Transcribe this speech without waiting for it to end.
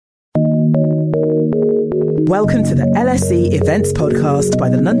Welcome to the LSE Events Podcast by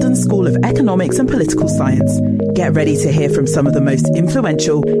the London School of Economics and Political Science. Get ready to hear from some of the most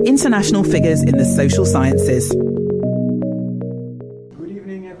influential international figures in the social sciences. Good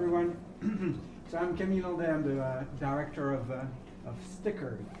evening, everyone. So I'm Camille Landais, I'm the director of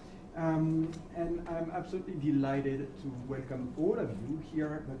Stickered. And I'm absolutely delighted to welcome all of you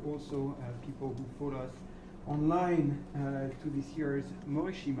here, but also people who follow us online to this year's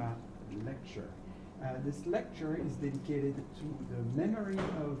Morishima lecture. This lecture is dedicated to the memory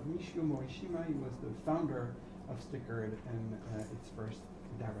of Michio Morishima. He was the founder of Stickered and its first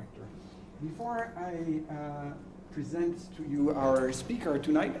director. Before I present to you our speaker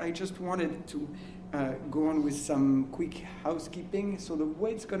tonight, I just wanted to go on with some quick housekeeping. So the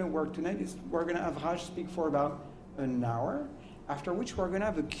way it's going to work tonight is we're going to have Raj speak for about an hour, after which we're going to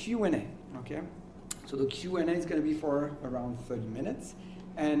have a Q&A, okay? So the Q&A is going to be for around 30 minutes.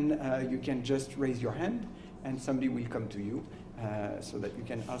 And you can just raise your hand and somebody will come to you so that you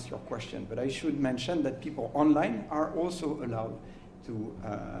can ask your question. But I should mention that people online are also allowed to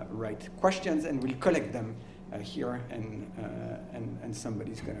write questions, and we'll collect them here, and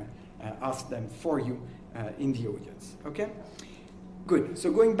somebody's going to ask them for you in the audience. Okay? Good.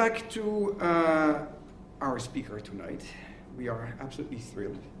 So going back to our speaker tonight, we are absolutely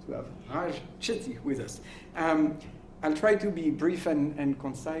thrilled to have Raj Chetty with us. I'll try to be brief and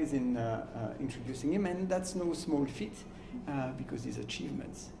concise in introducing him, and that's no small feat because his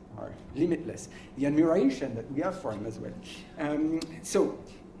achievements are limitless. The admiration that we have for him as well. So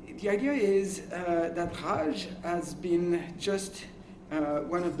the idea is that Raj has been just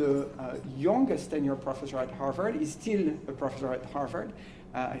one of the youngest tenure professor at Harvard. He's still a professor at Harvard.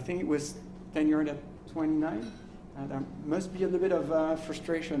 I think it was tenured at 29. There must be a little bit of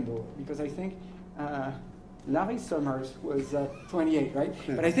frustration though, because I think Larry Summers was 28, right?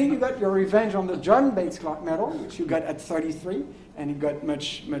 Yeah. But I think you got your revenge on the John Bates Clark Medal, which you got at 33, and you got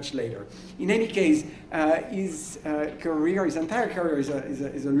much, much later. In any case, his entire career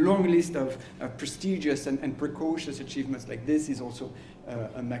is a long list of prestigious and precocious achievements like this. He's also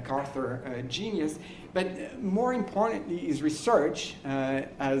a MacArthur genius. But more importantly, his research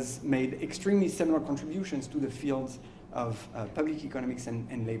has made extremely similar contributions to the fields of public economics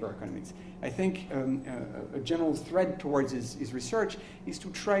and labor economics. I think a general thread towards his research is to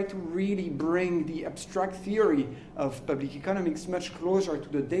try to really bring the abstract theory of public economics much closer to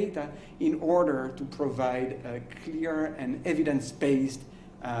the data in order to provide clear and evidence-based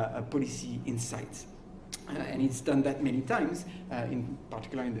policy insights. And it's done that many times, in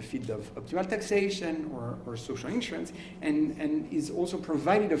particular in the field of optimal taxation or social insurance, and is also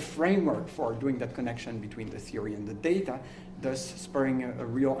provided a framework for doing that connection between the theory and the data, thus spurring a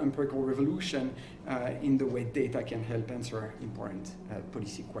real empirical revolution in the way data can help answer important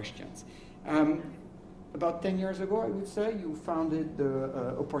policy questions. About 10 years ago, I would say, you founded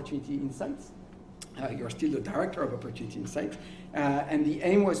the Opportunity Insights. You're still the director of Opportunity Insights. And the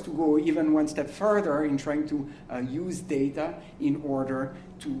aim was to go even one step further in trying to use data in order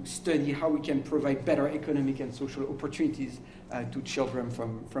to study how we can provide better economic and social opportunities to children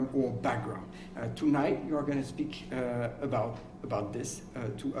from all backgrounds. Tonight, you're going to speak about this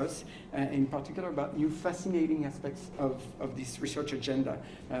to us, in particular about new fascinating aspects of this research agenda,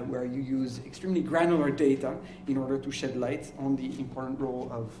 where you use extremely granular data in order to shed light on the important role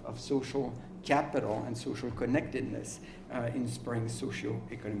of social capital and social connectedness in spurring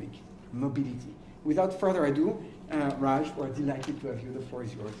socio-economic mobility. Without further ado, Raj, we're delighted to have you. The floor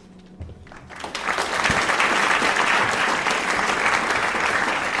is yours.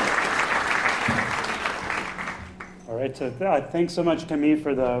 All right, so thanks so much, Camille,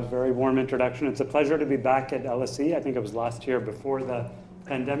 for the very warm introduction. It's a pleasure to be back at LSE. I think it was last year before the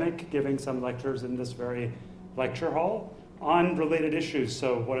pandemic, giving some lectures in this very lecture hall on related issues.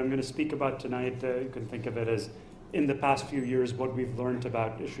 So what I'm going to speak about tonight, you can think of it as, in the past few years, what we've learned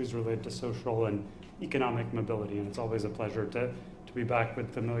about issues related to social and economic mobility. And it's always a pleasure to be back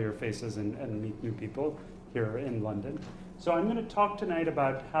with familiar faces and meet new people here in London. So I'm going to talk tonight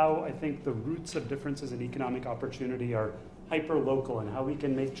about how I think the roots of differences in economic opportunity are hyper-local and how we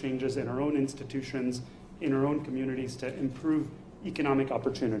can make changes in our own institutions, in our own communities to improve economic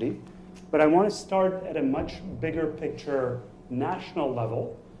opportunity. But I want to start at a much bigger picture, national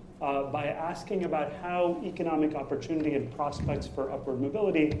level, by asking about how economic opportunity and prospects for upward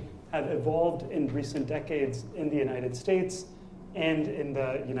mobility have evolved in recent decades in the United States and in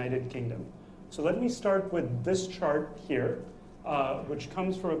the United Kingdom. So let me start with this chart here, which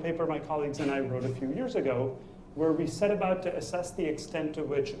comes from a paper my colleagues and I wrote a few years ago, where we set about to assess the extent to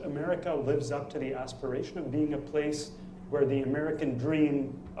which America lives up to the aspiration of being a place where the American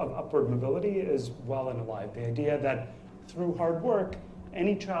dream of upward mobility is well and alive. The idea that through hard work,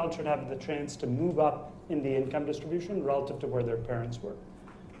 any child should have the chance to move up in the income distribution relative to where their parents were.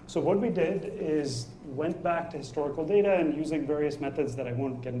 So what we did is went back to historical data and using various methods that I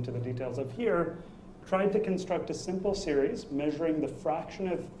won't get into the details of here, tried to construct a simple series measuring the fraction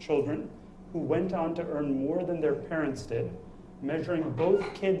of children who went on to earn more than their parents did, measuring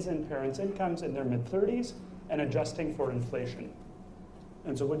both kids' and parents' incomes in their mid-30s and adjusting for inflation.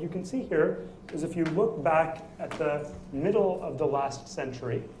 And so what you can see here is if you look back at the middle of the last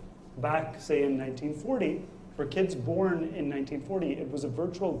century, back, say, in 1940, for kids born in 1940, it was a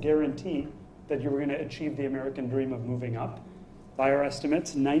virtual guarantee that you were going to achieve the American dream of moving up. By our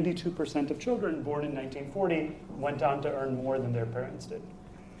estimates, 92% of children born in 1940 went on to earn more than their parents did.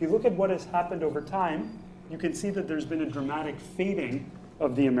 If you look at what has happened over time, you can see that there's been a dramatic fading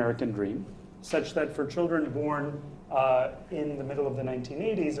of the American dream, such that for children born in the middle of the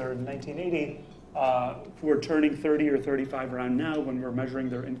 1980s or 1980, who are turning 30 or 35 around now when we're measuring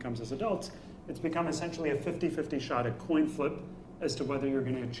their incomes as adults, it's become essentially a 50-50 shot, a coin flip, as to whether you're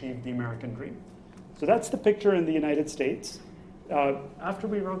going to achieve the American dream. So that's the picture in the United States. After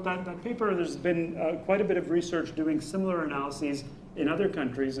we wrote that paper, there's been quite a bit of research doing similar analyses in other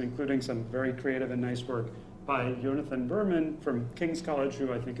countries, including some very creative and nice work by Jonathan Berman from King's College,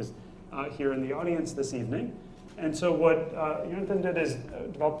 who I think is here in the audience this evening. And so what Jonathan did is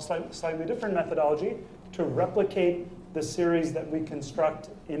develop a slightly different methodology to replicate the series that we construct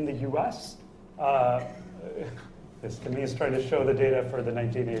in the US. This to me is trying to show the data for the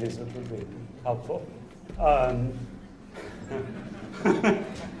 1980s, which would be helpful. I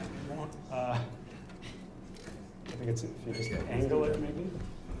think it's if you just angle it, maybe.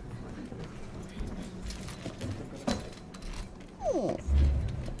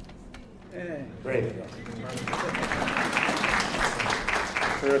 Great.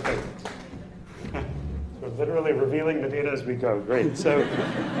 Terrific. We're literally revealing the data as we go. Great. So,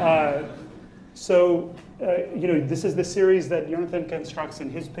 this is the series that Jonathan constructs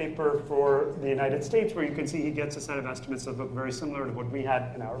in his paper for the United States, where you can see he gets a set of estimates that look very similar to what we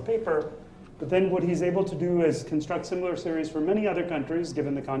had in our paper. But then what he's able to do is construct similar series for many other countries.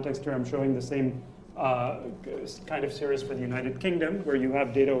 Given the context here, I'm showing the same kind of series for the United Kingdom, where you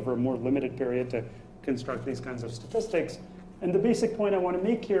have data over a more limited period to construct these kinds of statistics. And the basic point I want to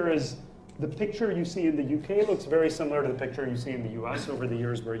make here is the picture you see in the UK looks very similar to the picture you see in the US over the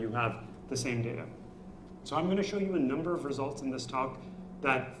years where you have the same data. So I'm going to show you a number of results in this talk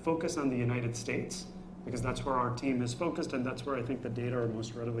that focus on the United States, because that's where our team is focused and that's where I think the data are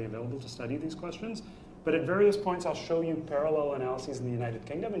most readily available to study these questions. But at various points, I'll show you parallel analyses in the United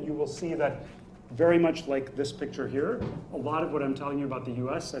Kingdom, and you will see that very much like this picture here, a lot of what I'm telling you about the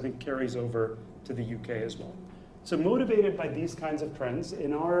US, I think, carries over to the UK as well. So motivated by these kinds of trends,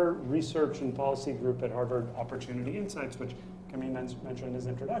 in our research and policy group at Harvard Opportunity Insights, which Camille mentioned in his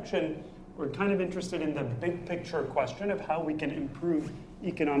introduction, we're kind of interested in the big picture question of how we can improve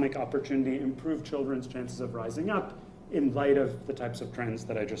economic opportunity, improve children's chances of rising up in light of the types of trends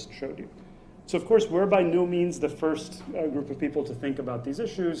that I just showed you. So of course, we're by no means the first group of people to think about these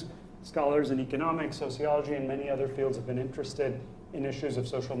issues. Scholars in economics, sociology, and many other fields have been interested in issues of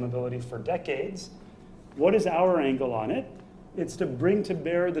social mobility for decades. What is our angle on it? It's to bring to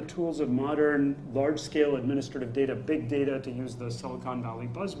bear the tools of modern, large-scale administrative data, big data, to use the Silicon Valley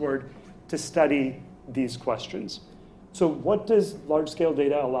buzzword, to study these questions. So what does large-scale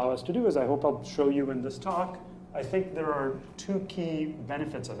data allow us to do, as I hope I'll show you in this talk? I think there are two key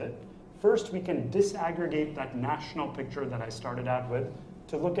benefits of it. First, we can disaggregate that national picture that I started out with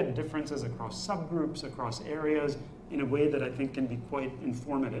to look at differences across subgroups, across areas, in a way that I think can be quite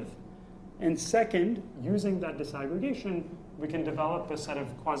informative. And second, using that disaggregation, we can develop a set of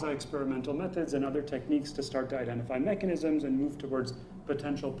quasi-experimental methods and other techniques to start to identify mechanisms and move towards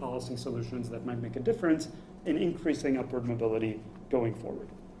potential policy solutions that might make a difference in increasing upward mobility going forward.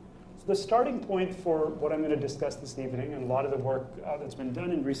 So the starting point for what I'm going to discuss this evening, and a lot of the work that's been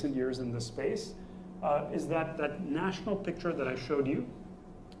done in recent years in this space, is that national picture that I showed you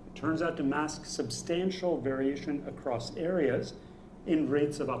turns out to mask substantial variation across areas in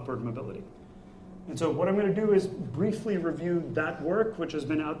rates of upward mobility. And so what I'm going to do is briefly review that work, which has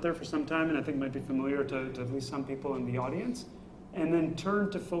been out there for some time and I think might be familiar to at least some people in the audience, and then turn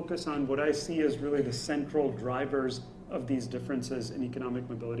to focus on what I see as really the central drivers of these differences in economic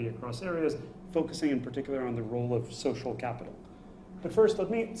mobility across areas, focusing in particular on the role of social capital. But first, let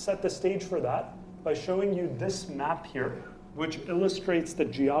me set the stage for that by showing you this map here, which illustrates the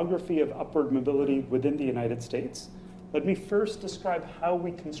geography of upward mobility within the United States. Let me first describe how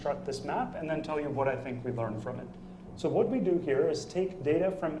we construct this map and then tell you what I think we learned from it. So what we do here is take data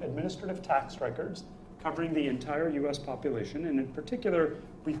from administrative tax records covering the entire US population, and in particular,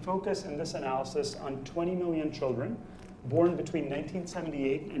 we focus in this analysis on 20 million children born between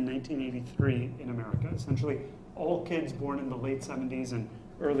 1978 and 1983 in America, essentially all kids born in the late 70s and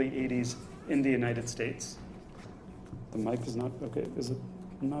early 80s in the United States. The mic is not, okay, is it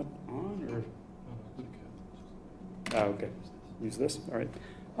not on or? Oh, okay, use this, all right.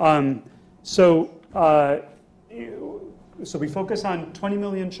 So we focus on 20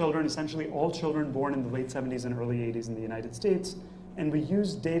 million children, essentially all children born in the late 70s and early 80s in the United States, and we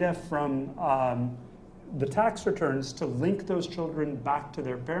use data from the tax returns to link those children back to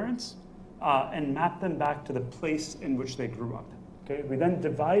their parents and map them back to the place in which they grew up. Okay? We then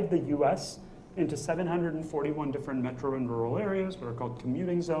divide the US into 741 different metro and rural areas, what are called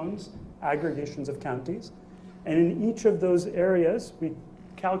commuting zones, aggregations of counties. And in each of those areas, we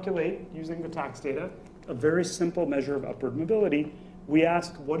calculate, using the tax data, a very simple measure of upward mobility. We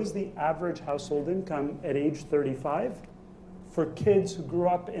ask, what is the average household income at age 35 for kids who grew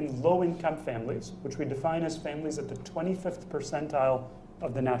up in low-income families, which we define as families at the 25th percentile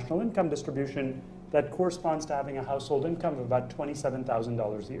of the national income distribution, that corresponds to having a household income of about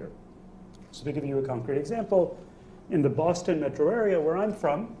 $27,000 a year. So to give you a concrete example, in the Boston metro area where I'm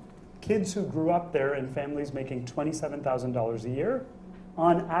from, kids who grew up there in families making $27,000 a year,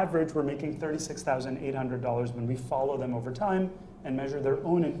 on average, we're making $36,800 when we follow them over time and measure their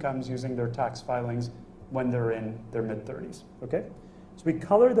own incomes using their tax filings when they're in their mid-30s, okay? So we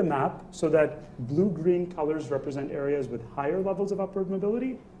color the map so that blue-green colors represent areas with higher levels of upward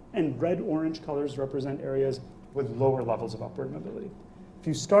mobility, and red-orange colors represent areas with lower levels of upward mobility. If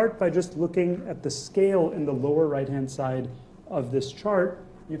you start by just looking at the scale in the lower right-hand side of this chart,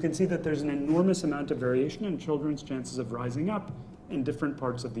 you can see that there's an enormous amount of variation in children's chances of rising up in different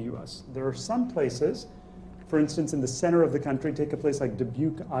parts of the US. There are some places, for instance, in the center of the country, take a place like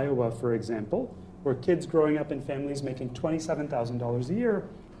Dubuque, Iowa, for example, where kids growing up in families making $27,000 a year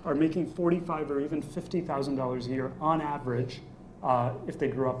are making $45,000 or even $50,000 a year on average if they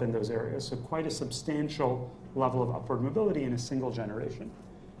grew up in those areas. So quite a substantial level of upward mobility in a single generation.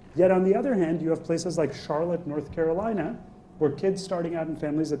 Yet on the other hand, you have places like Charlotte, North Carolina, where kids starting out in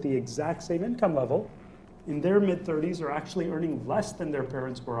families at the exact same income level in their mid-30s are actually earning less than their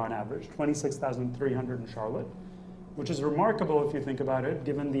parents were on average, $26,300 in Charlotte, which is remarkable if you think about it,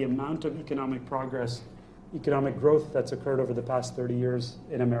 given the amount of economic progress, economic growth that's occurred over the past 30 years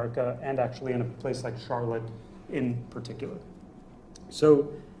in America, and actually in a place like Charlotte in particular.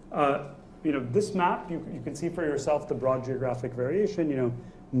 So, this map, you can see for yourself the broad geographic variation,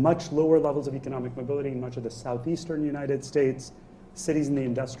 much lower levels of economic mobility in much of the southeastern United States, cities in the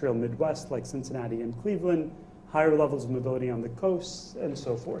industrial Midwest like Cincinnati and Cleveland, higher levels of mobility on the coasts, and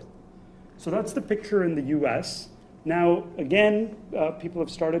so forth. So that's the picture in the US. Now, again, people have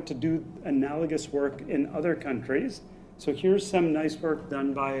started to do analogous work in other countries. So here's some nice work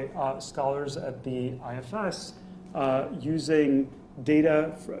done by scholars at the IFS using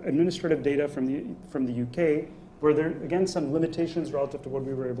data, administrative data from the UK, where there are, again, some limitations relative to what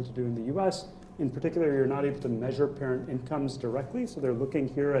we were able to do in the US. In particular, you're not able to measure parent incomes directly. So they're looking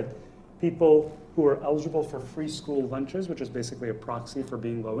here at people who are eligible for free school lunches, which is basically a proxy for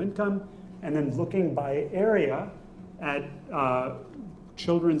being low income, and then looking by area at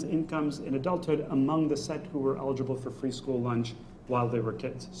children's incomes in adulthood among the set who were eligible for free school lunch while they were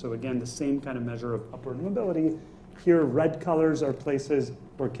kids. So again, the same kind of measure of upward mobility. Here, red colors are places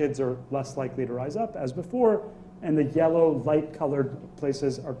where kids are less likely to rise up, as before, and the yellow, light-colored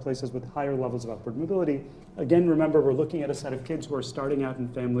places are places with higher levels of upward mobility. Again, remember, we're looking at a set of kids who are starting out in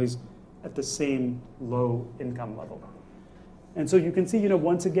families at the same low income level. And so you can see,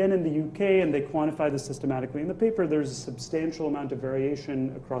 once again in the UK, and they quantify this systematically in the paper, there's a substantial amount of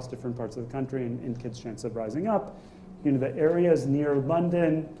variation across different parts of the country in kids' chance of rising up. The areas near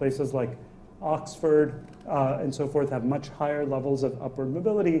London, places like Oxford, and so forth, have much higher levels of upward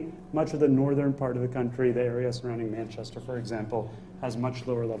mobility. Much of the northern part of the country, the area surrounding Manchester, for example, has much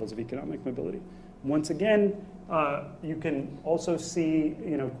lower levels of economic mobility. Once again, you can also see,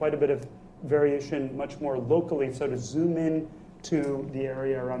 quite a bit of variation much more locally. So to zoom in to the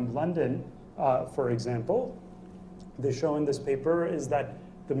area around London, for example, they show in this paper is that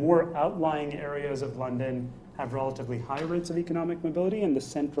the more outlying areas of London have relatively high rates of economic mobility, and the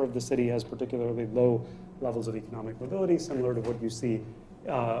center of the city has particularly low levels of economic mobility, similar to what you see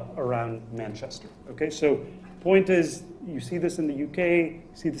around Manchester. Okay, so point is, you see this in the UK, you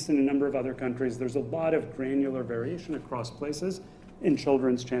see this in a number of other countries. There's a lot of granular variation across places in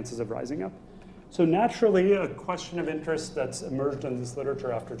children's chances of rising up. So naturally, a question of interest that's emerged in this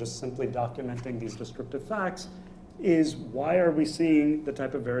literature after just simply documenting these descriptive facts is why are we seeing the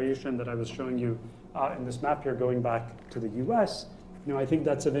type of variation that I was showing you in this map here going back to the US? I think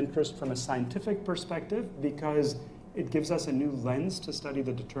that's of interest from a scientific perspective because it gives us a new lens to study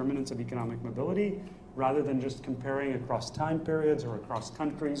the determinants of economic mobility rather than just comparing across time periods or across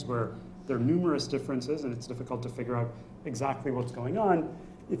countries where there are numerous differences and it's difficult to figure out exactly what's going on.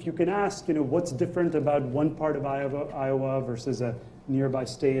 If you can ask, what's different about one part of Iowa versus a nearby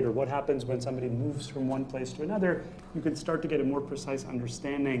state, or what happens when somebody moves from one place to another, you can start to get a more precise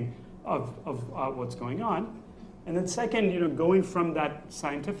understanding of what's going on. And then second, going from that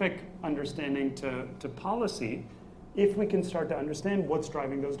scientific understanding to policy, if we can start to understand what's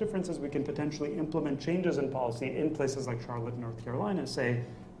driving those differences, we can potentially implement changes in policy in places like Charlotte, North Carolina, say,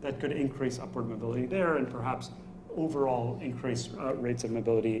 that could increase upward mobility there and perhaps overall increase rates of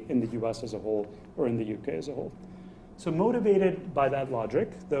mobility in the US as a whole or in the UK as a whole. So motivated by that logic,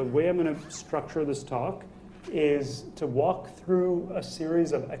 the way I'm going to structure this talk is to walk through a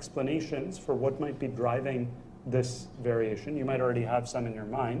series of explanations for what might be driving this variation. You might already have some in your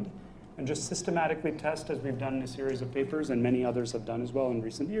mind, and just systematically test, as we've done in a series of papers, and many others have done as well in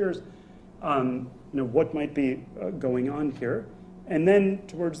recent years, what might be going on here. And then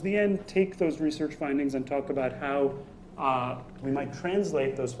towards the end, take those research findings and talk about how we might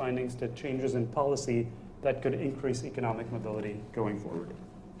translate those findings to changes in policy that could increase economic mobility going forward.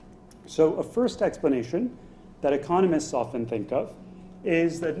 So a first explanation that economists often think of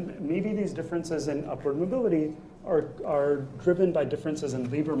is that maybe these differences in upward mobility are driven by differences in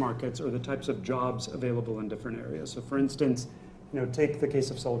labor markets or the types of jobs available in different areas. So for instance, take the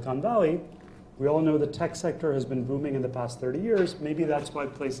case of Silicon Valley. We all know the tech sector has been booming in the past 30 years. Maybe that's why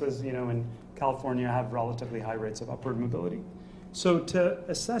places, in California have relatively high rates of upward mobility. So to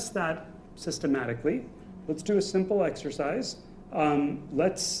assess that systematically, let's do a simple exercise.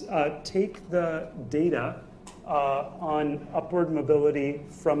 Let's take the data on upward mobility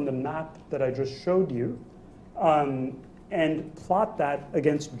from the map that I just showed you and plot that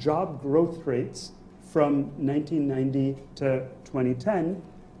against job growth rates from 1990 to 2010,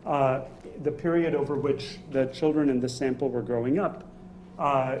 the period over which the children in the sample were growing up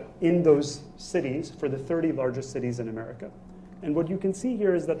in those cities for the 30 largest cities in America. And what you can see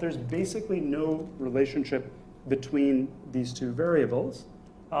here is that there's basically no relationship between these two variables.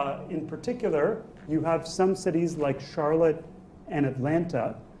 In particular, you have some cities like Charlotte and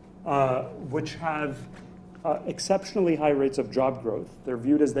Atlanta, which have exceptionally high rates of job growth. They're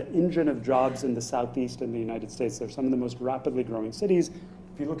viewed as the engine of jobs in the Southeast in the United States. They're some of the most rapidly growing cities.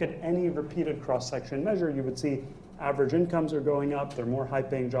 If you look at any repeated cross-section measure, you would see average incomes are going up, there are more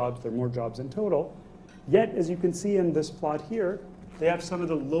high-paying jobs, there are more jobs in total. Yet, as you can see in this plot here, they have some of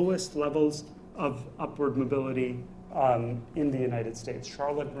the lowest levels of upward mobility in the United States.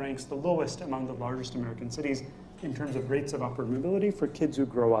 Charlotte ranks the lowest among the largest American cities in terms of rates of upward mobility for kids who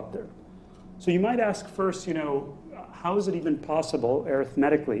grow up there. So you might ask first, how is it even possible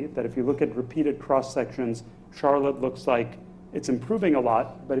arithmetically that if you look at repeated cross-sections, Charlotte looks like it's improving a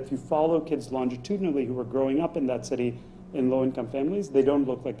lot, but if you follow kids longitudinally who are growing up in that city in low-income families, they don't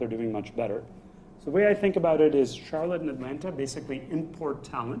look like they're doing much better. So the way I think about it is Charlotte and Atlanta basically import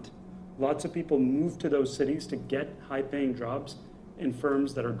talent. Lots of people move to those cities to get high-paying jobs in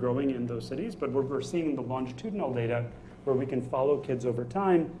firms that are growing in those cities, but what we're seeing in the longitudinal data where we can follow kids over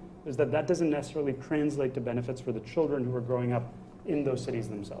time is that that doesn't necessarily translate to benefits for the children who are growing up in those cities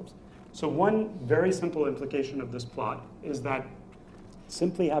themselves. So one very simple implication of this plot is that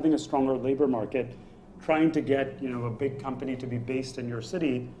simply having a stronger labor market, trying to get a big company to be based in your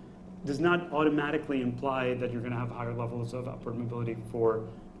city, does not automatically imply that you're going to have higher levels of upward mobility for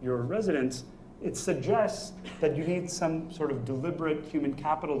your residents. It suggests that you need some sort of deliberate human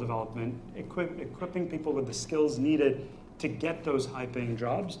capital development, equipping people with the skills needed to get those high-paying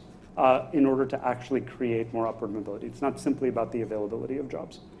jobs in order to actually create more upward mobility. It's not simply about the availability of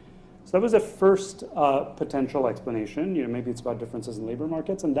jobs. So that was a first potential explanation. Maybe it's about differences in labor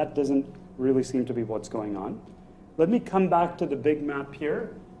markets, and that doesn't really seem to be what's going on. Let me come back to the big map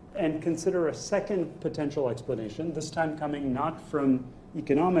here and consider a second potential explanation, this time coming not from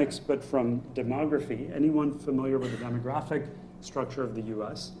economics, but from demography. Anyone familiar with the demographic structure of the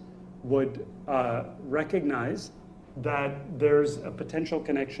US would recognize that there's a potential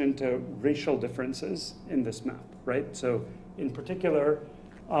connection to racial differences in this map, right? So in particular,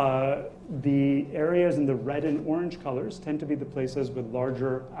 the areas in the red and orange colors tend to be the places with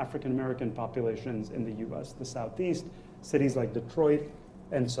larger African American populations in the US, the Southeast, cities like Detroit,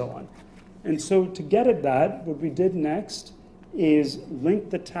 and so on. And so to get at that, what we did next is link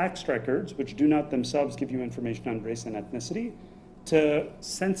the tax records, which do not themselves give you information on race and ethnicity, to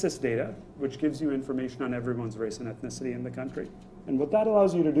census data, which gives you information on everyone's race and ethnicity in the country. And what that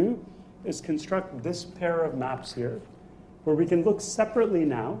allows you to do is construct this pair of maps here, where we can look separately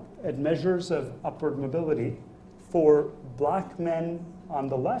now at measures of upward mobility for black men on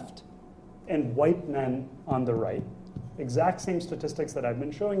the left and white men on the right. Exact same statistics that I've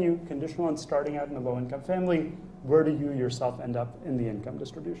been showing you, conditional on starting out in a low-income family, where do you yourself end up in the income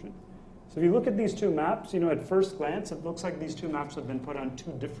distribution? So if you look at these two maps, at first glance, it looks like these two maps have been put on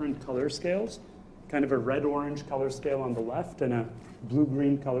two different color scales, kind of a red-orange color scale on the left and a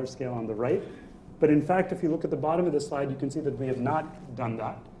blue-green color scale on the right. But in fact, if you look at the bottom of the slide, you can see that we have not done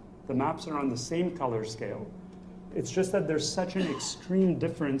that. The maps are on the same color scale. It's just that there's such an extreme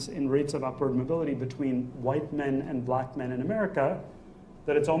difference in rates of upward mobility between white men and black men in America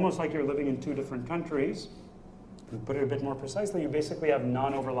that it's almost like you're living in two different countries. To put it a bit more precisely, you basically have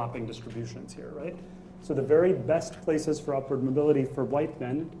non-overlapping distributions here, right? So the very best places for upward mobility for white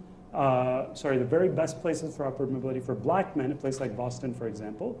men, the very best places for upward mobility for black men, a place like Boston, for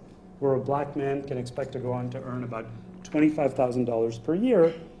example, where a black man can expect to go on to earn about $25,000 per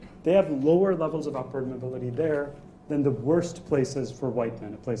year, they have lower levels of upward mobility there than the worst places for white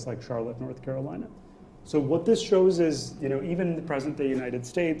men, a place like Charlotte, North Carolina. So what this shows is, even in the present-day United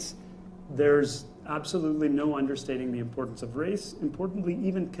States, there's absolutely no understating the importance of race, importantly,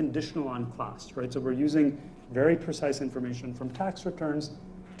 even conditional on class, right? So we're using very precise information from tax returns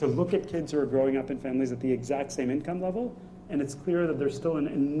to look at kids who are growing up in families at the exact same income level, and it's clear that there's still an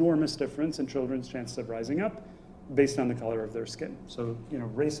enormous difference in children's chances of rising up based on the color of their skin. So,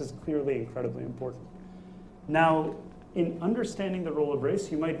 race is clearly incredibly important. Now, in understanding the role of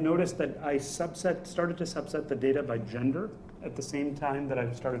race, you might notice that I started to subset the data by gender at the same time that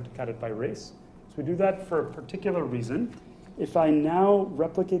I started to cut it by race. So we do that for a particular reason. If I now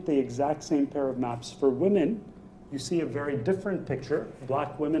replicate the exact same pair of maps for women, you see a very different picture,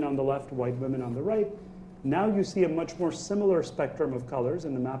 black women on the left, white women on the right. Now you see a much more similar spectrum of colors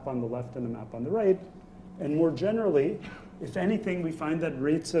in the map on the left and the map on the right. And more generally, if anything, we find that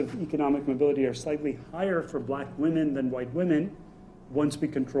rates of economic mobility are slightly higher for black women than white women once we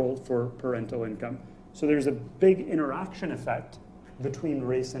control for parental income. So there's a big interaction effect between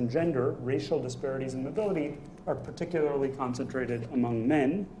race and gender. Racial disparities in mobility are particularly concentrated among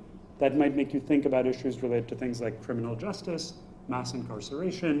men. That might make you think about issues related to things like criminal justice, mass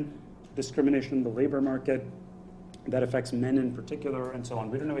incarceration, discrimination in the labor market, that affects men in particular, and so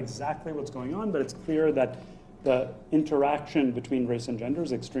on. We don't know exactly what's going on, but it's clear that the interaction between race and gender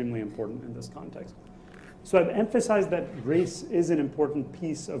is extremely important in this context. So I've emphasized that race is an important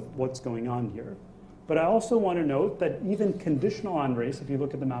piece of what's going on here. But I also want to note that even conditional on race, if you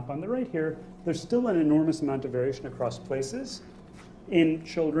look at the map on the right here, there's still an enormous amount of variation across places in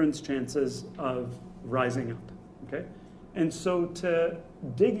children's chances of rising up, okay? And so to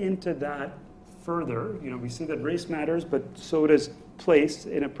dig into that further, we see that race matters, but so does place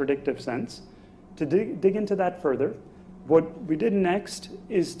in a predictive sense. To dig into that further, what we did next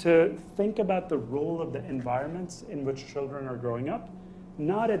is to think about the role of the environments in which children are growing up,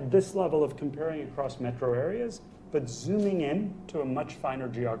 not at this level of comparing across metro areas, but zooming in to a much finer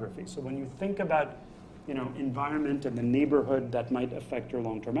geography. So when you think about environment and the neighborhood that might affect your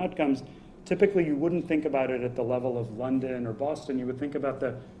long-term outcomes, typically you wouldn't think about it at the level of London or Boston. You would think about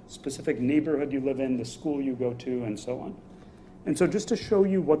the specific neighborhood you live in, the school you go to, and so on. And so just to show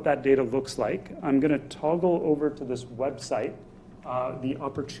you what that data looks like, I'm going to toggle over to this website, the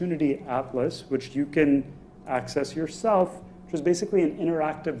Opportunity Atlas, which you can access yourself, which is basically an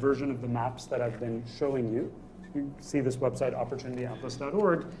interactive version of the maps that I've been showing you. You see this website,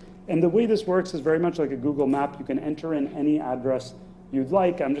 opportunityatlas.org. And the way this works is very much like a Google map. You can enter in any address you'd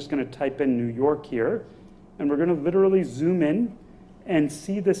like. I'm just going to type in New York here. And we're going to literally zoom in and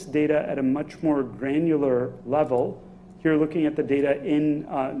see this data at a much more granular level. Here, looking at the data in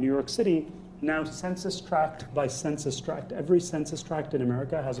New York City, now census tract by census tract. Every census tract in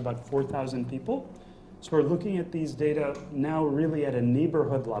America has about 4,000 people. So we're looking at these data now really at a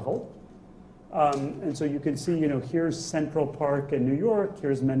neighborhood level. And so you can see, here's Central Park in New York,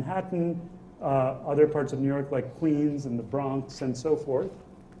 here's Manhattan, other parts of New York like Queens and the Bronx and so forth.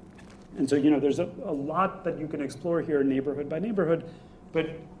 And so, there's a lot that you can explore here neighborhood by neighborhood. But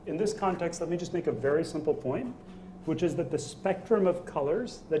in this context, let me just make a very simple point, which is that the spectrum of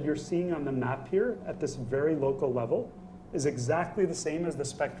colors that you're seeing on the map here at this very local level is exactly the same as the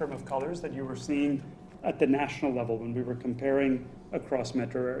spectrum of colors that you were seeing at the national level when we were comparing across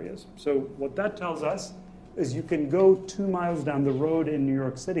metro areas. So what that tells us is you can go 2 miles down the road in New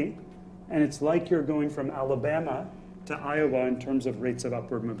York City, and it's like you're going from Alabama to Iowa in terms of rates of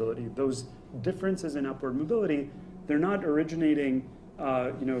upward mobility. Those differences in upward mobility they're not originating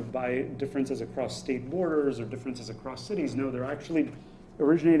by differences across state borders or differences across cities. No, they're actually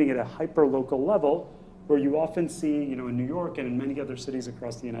originating at a hyper-local level, where you often see, in New York and in many other cities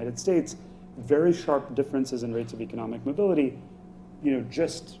across the United States, very sharp differences in rates of economic mobility,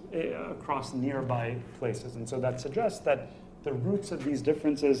 just across nearby places. And so that suggests that the roots of these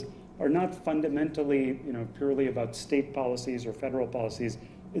differences are not fundamentally, purely about state policies or federal policies.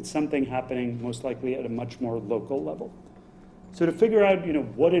 It's something happening most likely at a much more local level. So to figure out,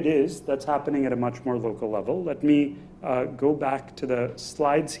 what it is that's happening at a much more local level, let me go back to the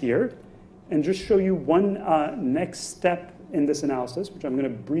slides here and just show you one next step in this analysis, which I'm going to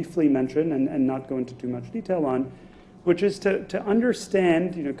briefly mention and not go into too much detail on, which is to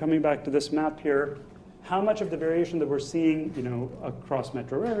understand, coming back to this map here, how much of the variation that we're seeing, across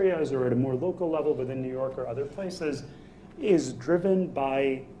metro areas or at a more local level within New York or other places is driven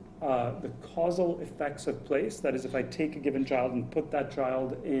by the causal effects of place. That is, if I take a given child and put that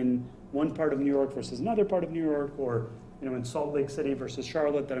child in one part of New York versus another part of New York, or in Salt Lake City versus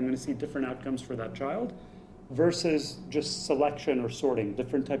Charlotte, that I'm going to see different outcomes for that child, versus just selection or sorting.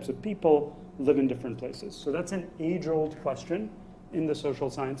 Different types of people live in different places. So that's an age-old question in the social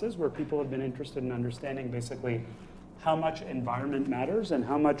sciences, where people have been interested in understanding basically how much environment matters and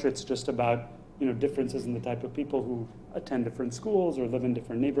how much it's just about differences in the type of people who attend different schools or live in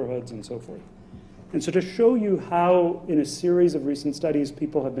different neighborhoods and so forth. And so to show you how, in a series of recent studies,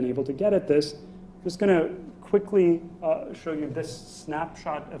 people have been able to get at this, I'm just going to quickly show you this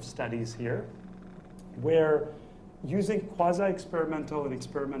snapshot of studies here, where using quasi-experimental and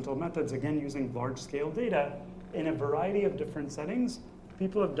experimental methods, again using large-scale data, in a variety of different settings,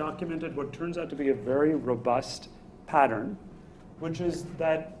 people have documented what turns out to be a very robust pattern, which is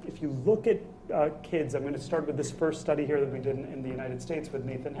that if you look at kids, I'm going to start with this first study here that we did in the United States with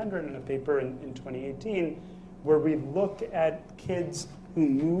Nathan Hendren in a paper in 2018, where we look at kids who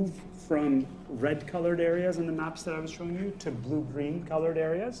move from red-colored areas in the maps that I was showing you to blue-green colored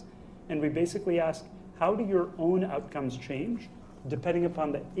areas. And we basically ask, how do your own outcomes change depending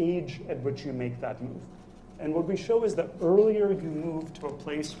upon the age at which you make that move? And what we show is that earlier you move to a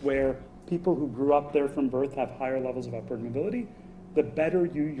place where people who grew up there from birth have higher levels of upward mobility, the better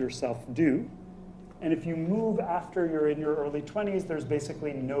you yourself do. And if you move after you're in your early 20s, there's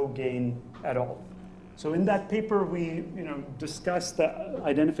basically no gain at all. So in that paper, we discuss the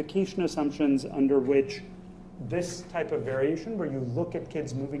identification assumptions under which this type of variation, where you look at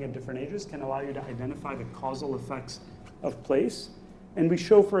kids moving at different ages, can allow you to identify the causal effects of place. And we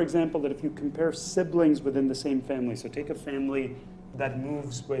show, for example, that if you compare siblings within the same family, so take a family that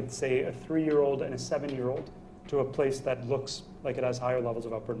moves with, say, a 3-year-old and a 7-year-old to a place that looks like it has higher levels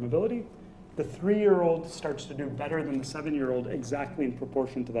of upward mobility, the 3-year-old starts to do better than the 7-year-old exactly in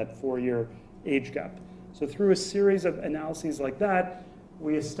proportion to that 4-year age gap. So through a series of analyses like that,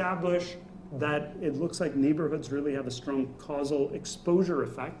 we establish that it looks like neighborhoods really have a strong causal exposure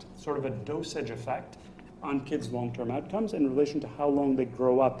effect, sort of a dosage effect, on kids' long-term outcomes in relation to how long they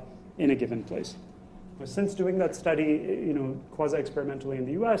grow up in a given place. But since doing that study, quasi-experimentally in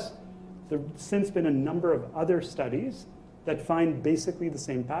the US, there's since been a number of other studies that find basically the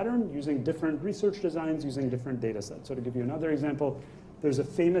same pattern using different research designs, using different data sets. So to give you another example, there's a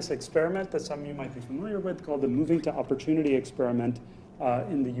famous experiment that some of you might be familiar with called the Moving to Opportunity experiment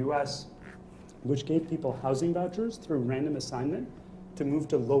in the US, which gave people housing vouchers through random assignment to move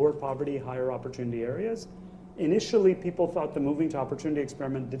to lower poverty, higher opportunity areas. Initially, people thought the Moving to Opportunity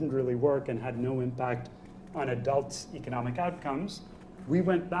experiment didn't really work and had no impact on adults' economic outcomes. We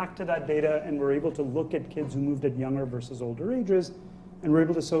went back to that data and were able to look at kids who moved at younger versus older ages, and we're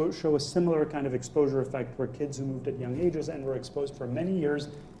able to show a similar kind of exposure effect where kids who moved at young ages and were exposed for many years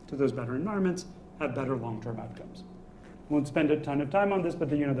to those better environments have better long-term outcomes. Won't spend a ton of time on this, but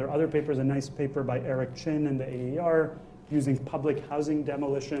there are other papers, a nice paper by Eric Chin in the AER, using public housing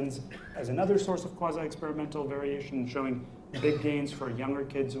demolitions as another source of quasi-experimental variation, showing big gains for younger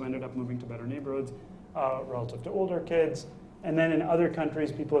kids who ended up moving to better neighborhoods relative to older kids. And then in other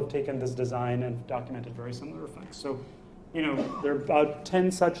countries, people have taken this design and documented very similar effects. So, there are about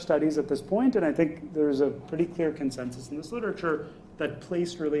 10 such studies at this point, and I think there's a pretty clear consensus in this literature that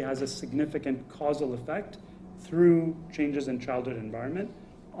place really has a significant causal effect through changes in childhood environment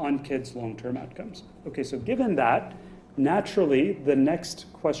on kids' long-term outcomes. Okay, so given that, naturally, the next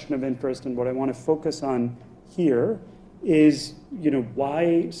question of interest and what I want to focus on here is,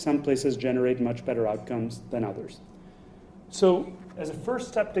 why some places generate much better outcomes than others. So as a first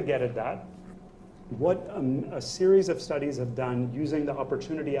step to get at that, what a series of studies have done using the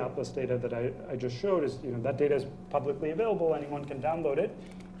Opportunity Atlas data that I just showed is, that data is publicly available, anyone can download it,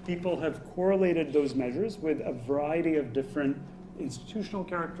 people have correlated those measures with a variety of different institutional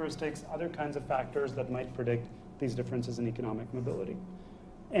characteristics, other kinds of factors that might predict these differences in economic mobility.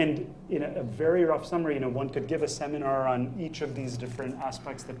 And in a very rough summary, one could give a seminar on each of these different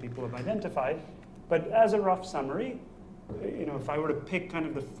aspects that people have identified. But as a rough summary, if I were to pick kind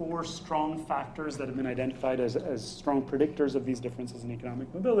of the 4 strong factors that have been identified as strong predictors of these differences in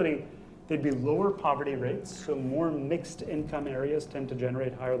economic mobility, they'd be lower poverty rates, so more mixed income areas tend to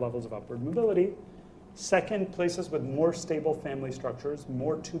generate higher levels of upward mobility. Second, places with more stable family structures,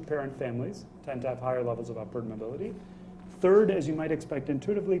 more 2-parent families, tend to have higher levels of upward mobility. Third, as you might expect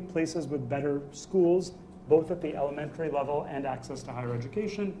intuitively, places with better schools, both at the elementary level and access to higher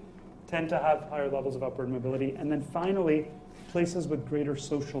education, tend to have higher levels of upward mobility. And then finally, places with greater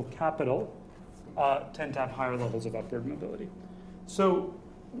social capital tend to have higher levels of upward mobility. So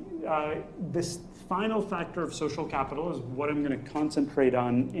this final factor of social capital is what I'm going to concentrate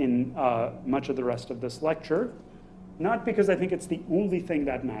on in much of the rest of this lecture. Not because I think it's the only thing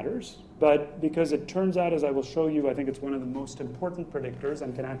that matters, but because it turns out, as I will show you, I think it's one of the most important predictors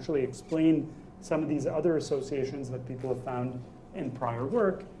and can actually explain some of these other associations that people have found in prior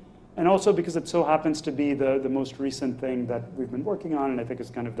work. And also because it so happens to be the most recent thing that we've been working on, and I think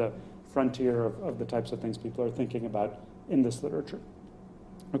is kind of the frontier of the types of things people are thinking about in this literature.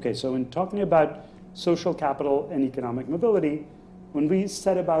 Okay, so in talking about social capital and economic mobility, when we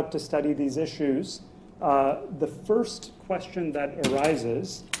set about to study these issues, the first question that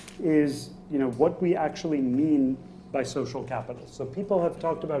arises is, what we actually mean by social capital. So people have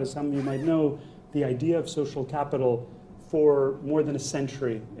talked about, as some of you might know, the idea of social capital for more than a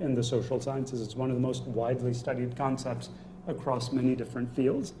century in the social sciences. It's one of the most widely studied concepts across many different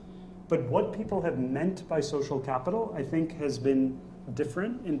fields. But what people have meant by social capital, I think, has been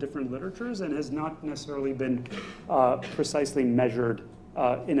different in different literatures and has not necessarily been precisely measured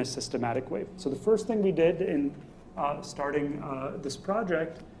in a systematic way. So the first thing we did in starting this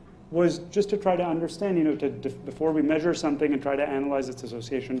project was just to try to understand, before we measure something and try to analyze its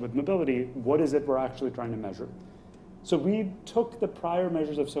association with mobility, what is it we're actually trying to measure? So we took the prior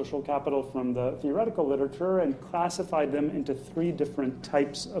measures of social capital from the theoretical literature and classified them into 3 different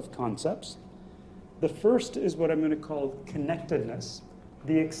types of concepts. The first is what I'm going to call connectedness,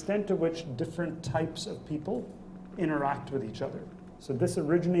 the extent to which different types of people interact with each other. So this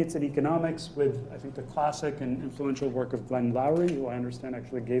originates in economics with, I think, the classic and influential work of Glenn Loury, who I understand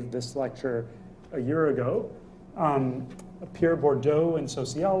actually gave this lecture a year ago, Pierre Bourdieu in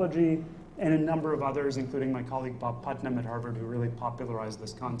sociology, and a number of others, including my colleague Bob Putnam at Harvard, who really popularized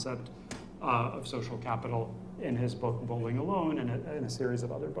this concept of social capital in his book Bowling Alone and in a series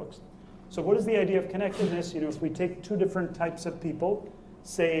of other books. So what is the idea of connectedness? If we take 2 different types of people,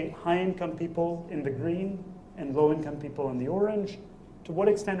 say high-income people in the green and low-income people in the orange, to what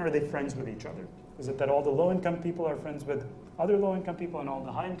extent are they friends with each other? Is it that all the low-income people are friends with other low-income people and all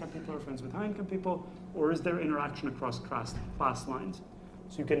the high-income people are friends with high-income people? Or is there interaction across class lines?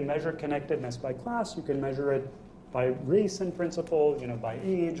 So you can measure connectedness by class, you can measure it by race in principle, by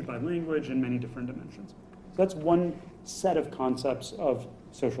age, by language, in many different dimensions. So that's one set of concepts of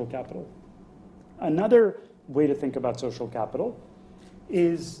social capital. Another way to think about social capital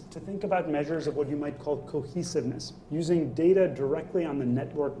is to think about measures of what you might call cohesiveness, using data directly on the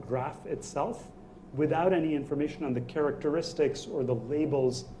network graph itself without any information on the characteristics or the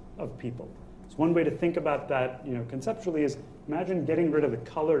labels of people. So one way to think about that, conceptually is imagine getting rid of the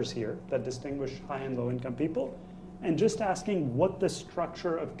colors here that distinguish high and low income people and just asking what the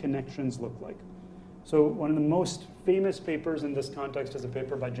structure of connections look like. So one of the most famous papers in this context is a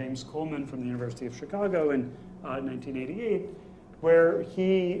paper by James Coleman from the University of Chicago in 1988, where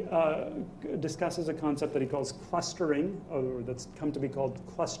he discusses a concept that he calls clustering, or that's come to be called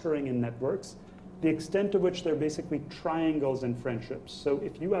clustering in networks, the extent to which they're basically triangles in friendships. So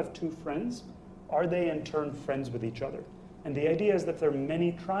if you have 2 friends, are they in turn friends with each other? And the idea is that if there are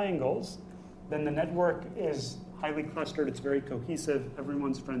many triangles, then the network is highly clustered, it's very cohesive,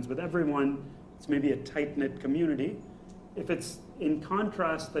 everyone's friends with everyone, it's maybe a tight-knit community. If it's in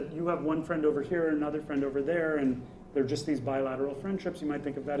contrast that you have one friend over here, another friend over there, and they're just these bilateral friendships, you might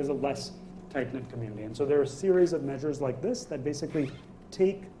think of that as a less tight-knit community. And so there are a series of measures like this that basically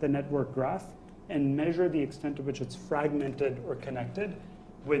take the network graph and measure the extent to which it's fragmented or connected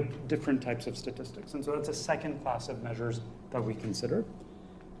with different types of statistics. And so that's a second class of measures that we consider.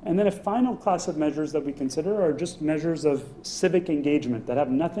 And then a final class of measures that we consider are just measures of civic engagement that have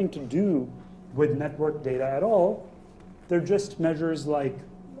nothing to do with network data at all. They're just measures like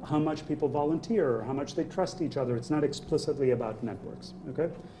how much people volunteer or how much they trust each other. It's not explicitly about networks,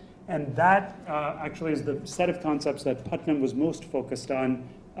 okay? And that actually is the set of concepts that Putnam was most focused on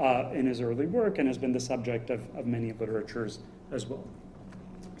in his early work and has been the subject of many literatures as well.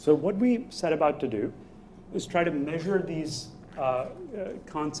 So what we set about to do is try to measure these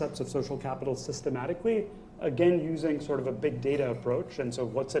concepts of social capital systematically, again using sort of a big data approach. And so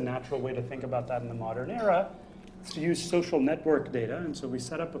what's a natural way to think about that in the modern era? It's to use social network data. And so we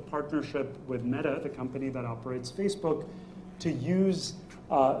set up a partnership with Meta, the company that operates Facebook, to use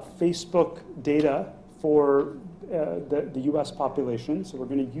Facebook data for the US population. So we're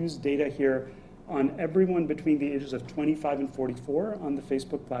going to use data here on everyone between the ages of 25 and 44 on the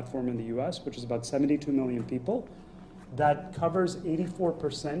Facebook platform in the US, which is about 72 million people. That covers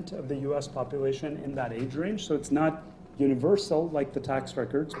 84% of the US population in that age range. So it's not universal like the tax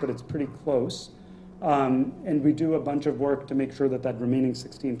records, but it's pretty close. And we do a bunch of work to make sure that that remaining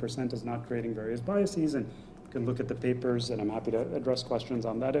 16% is not creating various biases. And you can look at the papers, and I'm happy to address questions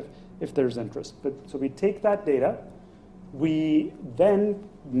on that if there's interest. So we take that data. We then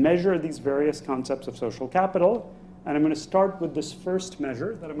measure these various concepts of social capital. And I'm going to start with this first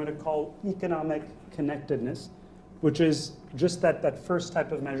measure that I'm going to call economic connectedness, which is just that first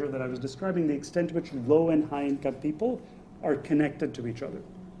type of measure that I was describing, the extent to which low and high income people are connected to each other.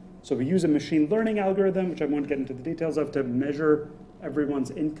 So we use a machine learning algorithm, which I won't get into the details of, to measure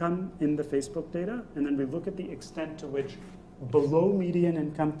everyone's income in the Facebook data. And then we look at the extent to which below median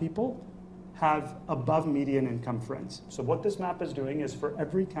income people have above median income friends. So what this map is doing is for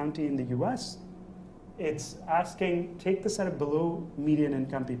every county in the US, it's asking, take the set of below median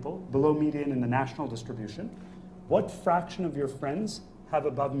income people, below median in the national distribution, what fraction of your friends have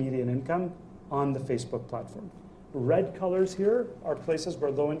above median income on the Facebook platform? Red colors here are places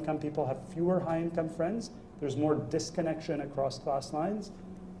where low-income people have fewer high-income friends. There's more disconnection across class lines.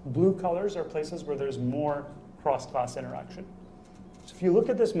 Blue colors are places where there's more cross-class interaction. So if you look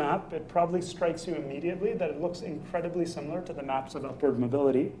at this map, it probably strikes you immediately that it looks incredibly similar to the maps of upward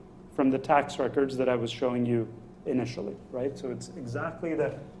mobility from the tax records that I was showing you initially, right? So it's exactly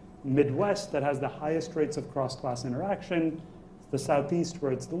the Midwest that has the highest rates of cross-class interaction, the Southeast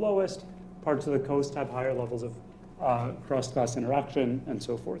where it's the lowest, parts of the coast have higher levels of cross-class interaction, and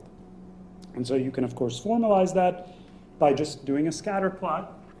so forth. And so you can, of course, formalize that by just doing a scatter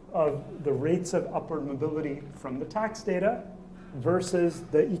plot of the rates of upward mobility from the tax data versus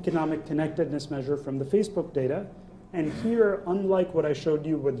the economic connectedness measure from the Facebook data. And here, unlike what I showed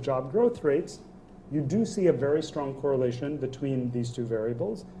you with job growth rates, you do see a very strong correlation between these two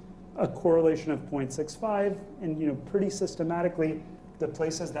variables, a correlation of 0.65, and pretty systematically, the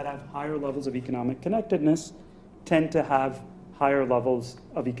places that have higher levels of economic connectedness tend to have higher levels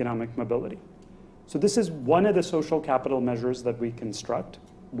of economic mobility. So this is one of the social capital measures that we construct.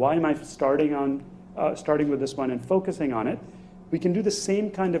 Why am I starting with this one and focusing on it? We can do the same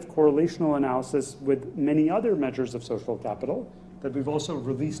kind of correlational analysis with many other measures of social capital that we've also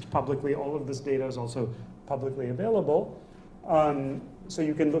released publicly. All of this data is also publicly available. So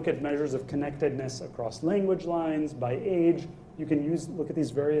you can look at measures of connectedness across language lines, by age. You can look at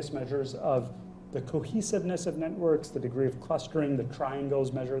these various measures of the cohesiveness of networks, the degree of clustering, the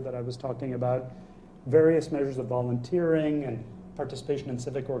triangles measure that I was talking about, various measures of volunteering and participation in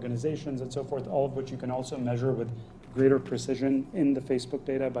civic organizations and so forth, all of which you can also measure with greater precision in the Facebook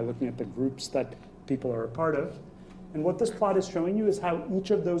data by looking at the groups that people are a part of. And what this plot is showing you is how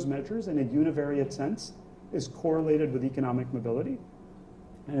each of those measures in a univariate sense is correlated with economic mobility.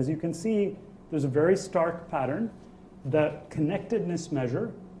 And as you can see, there's a very stark pattern. The connectedness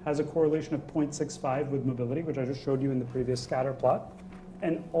measure has a correlation of 0.65 with mobility, which I just showed you in the previous scatter plot.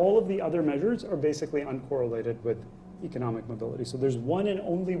 And all of the other measures are basically uncorrelated with economic mobility. So there's one and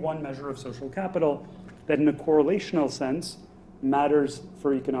only one measure of social capital that in a correlational sense matters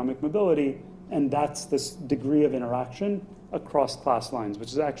for economic mobility, and that's this degree of interaction across class lines,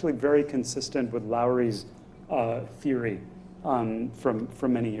 which is actually very consistent with Lowry's theory from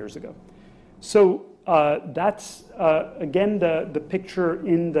many years ago. So that's, again, the picture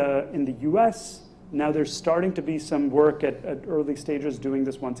in the US. Now there's starting to be some work at early stages doing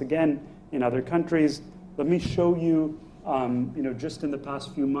this once again in other countries. Let me show you, just in the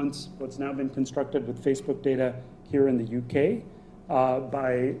past few months, what's now been constructed with Facebook data here in the UK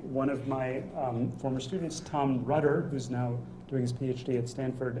by one of my former students, Tom Rudder, who's now doing his PhD at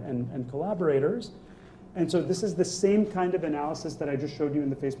Stanford, and collaborators. And so this is the same kind of analysis that I just showed you in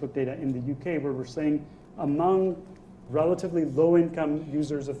the Facebook data in the UK, where we're saying among relatively low-income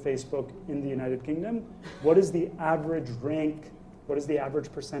users of Facebook in the United Kingdom, what is the average rank, what is the average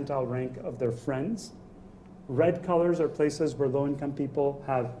percentile rank of their friends? Red colors are places where low-income people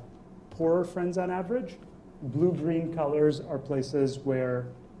have poorer friends on average. Blue-green colors are places where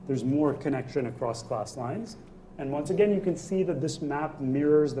there's more connection across class lines. And once again, you can see that this map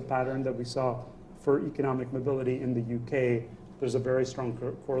mirrors the pattern that we saw for economic mobility in the UK. There's a very strong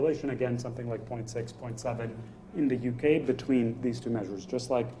correlation, again, something like 0.6, 0.7 in the UK between these two measures, just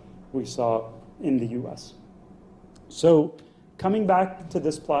like we saw in the US. So coming back to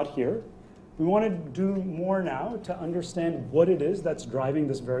this plot here, we want to do more now to understand what it is that's driving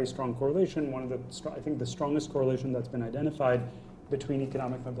this very strong correlation, one of the, I think, the strongest correlation that's been identified between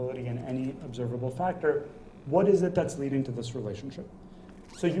economic mobility and any observable factor. What is it that's leading to this relationship?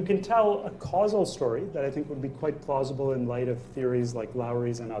 So you can tell a causal story that I think would be quite plausible in light of theories like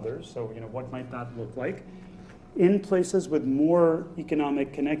Lowry's and others. So, what might that look like? In places with more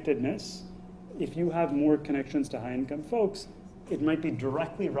economic connectedness, if you have more connections to high-income folks, it might be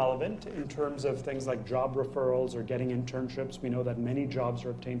directly relevant in terms of things like job referrals or getting internships. We know that many jobs are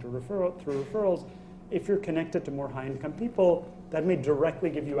obtained through referrals. If you're connected to more high-income people, that may directly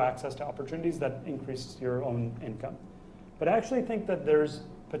give you access to opportunities that increase your own income. But I actually think that there's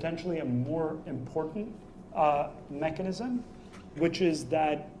potentially a more important mechanism, which is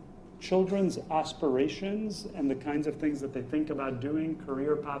that children's aspirations and the kinds of things that they think about doing,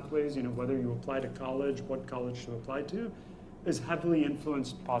 career pathways, whether you apply to college, what college to apply to, is heavily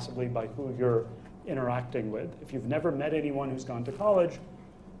influenced possibly by who you're interacting with. If you've never met anyone who's gone to college,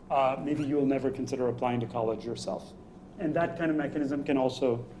 maybe you'll never consider applying to college yourself. And that kind of mechanism can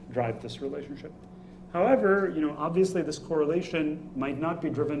also drive this relationship. However, obviously this correlation might not be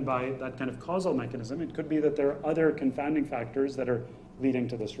driven by that kind of causal mechanism. It could be that there are other confounding factors that are leading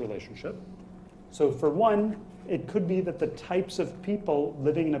to this relationship. So for one, it could be that the types of people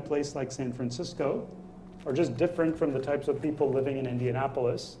living in a place like San Francisco are just different from the types of people living in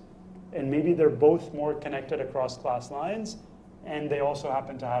Indianapolis. And maybe they're both more connected across class lines, and they also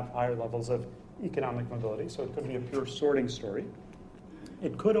happen to have higher levels of economic mobility. So it could be a pure sorting story.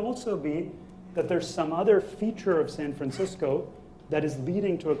 It could also be that there's some other feature of San Francisco that is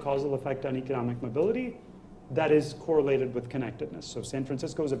leading to a causal effect on economic mobility that is correlated with connectedness. So San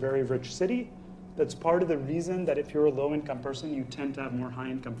Francisco is a very rich city. That's part of the reason that if you're a low-income person, you tend to have more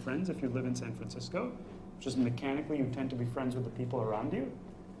high-income friends if you live in San Francisco. Just mechanically, you tend to be friends with the people around you.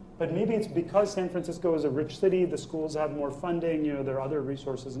 But maybe it's because San Francisco is a rich city, the schools have more funding, there are other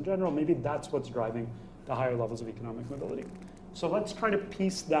resources in general. Maybe that's what's driving the higher levels of economic mobility. So let's try to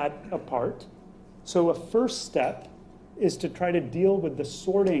piece that apart. So a first step is to try to deal with the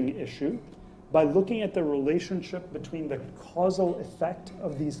sorting issue by looking at the relationship between the causal effect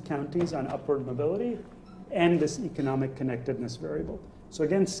of these counties on upward mobility and this economic connectedness variable. So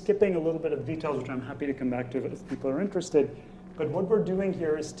again, skipping a little bit of details, which I'm happy to come back to if people are interested, but what we're doing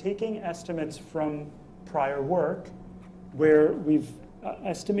here is taking estimates from prior work where we've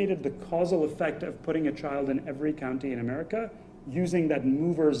estimated the causal effect of putting a child in every county in America using that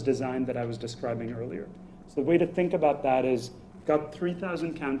movers design that I was describing earlier. So the way to think about that is got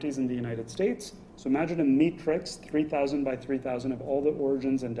 3,000 counties in the United States. So imagine a matrix, 3,000 by 3,000 of all the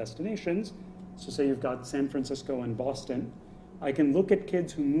origins and destinations. So say you've got San Francisco and Boston. I can look at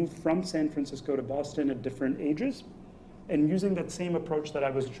kids who move from San Francisco to Boston at different ages. And using that same approach that I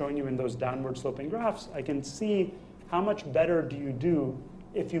was showing you in those downward sloping graphs, I can see how much better do you do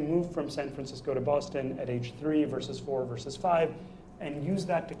if you move from San Francisco to Boston at age 3 versus 4 versus 5, and use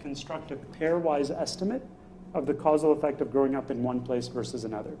that to construct a pairwise estimate of the causal effect of growing up in one place versus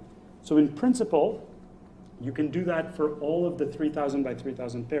another. So in principle, you can do that for all of the 3,000 by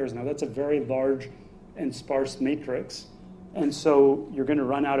 3,000 pairs. Now that's a very large and sparse matrix. And so you're going to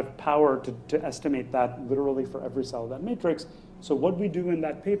run out of power to estimate that literally for every cell of that matrix. So what we do in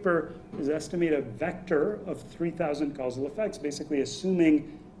that paper is estimate a vector of 3,000 causal effects, basically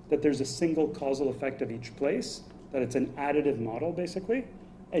assuming that there's a single causal effect of each place, that it's an additive model, basically.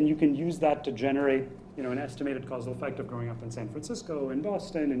 And you can use that to generate an estimated causal effect of growing up in San Francisco, in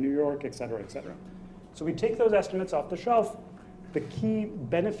Boston, in New York, et cetera, et cetera. So we take those estimates off the shelf. The key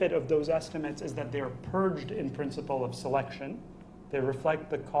benefit of those estimates is that they are purged in principle of selection. They reflect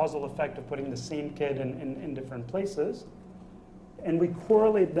the causal effect of putting the same kid in different places. And we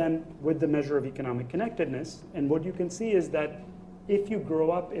correlate them with the measure of economic connectedness. And what you can see is that if you grow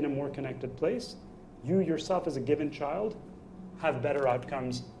up in a more connected place, you yourself as a given child have better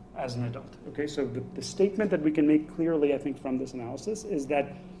outcomes as an adult. Okay, so the statement that we can make clearly, I think, from this analysis is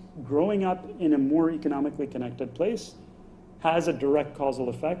that growing up in a more economically connected place has a direct causal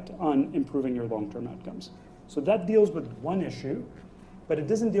effect on improving your long-term outcomes. So that deals with one issue, but it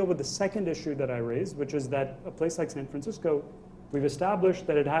doesn't deal with the second issue that I raised, which is that a place like San Francisco, we've established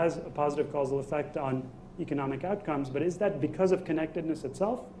that it has a positive causal effect on economic outcomes, but is that because of connectedness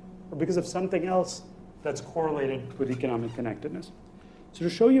itself or because of something else that's correlated with economic connectedness? So to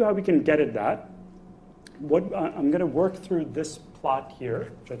show you how we can get at that, I'm going to work through this plot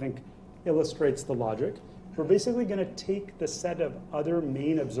here, which I think illustrates the logic. We're basically going to take the set of other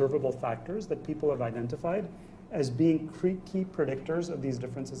main observable factors that people have identified as being key predictors of these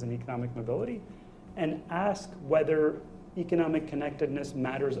differences in economic mobility and ask whether economic connectedness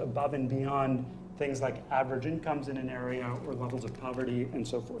matters above and beyond things like average incomes in an area or levels of poverty and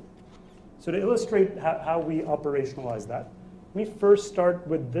so forth. So to illustrate how we operationalize that, we first start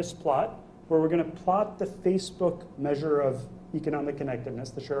with this plot where we're going to plot the Facebook measure of economic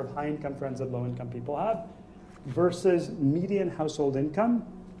connectedness, the share of high-income friends that low-income people have, versus median household income,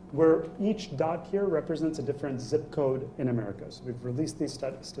 where each dot here represents a different zip code in America. So we've released these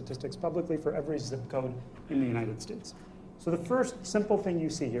statistics publicly for every zip code in the United States. So the first simple thing you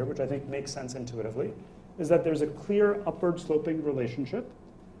see here, which I think makes sense intuitively, is that there's a clear upward sloping relationship.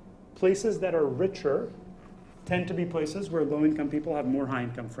 Places that are richer tend to be places where low-income people have more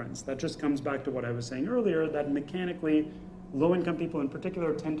high-income friends. That just comes back to what I was saying earlier, that mechanically, low-income people in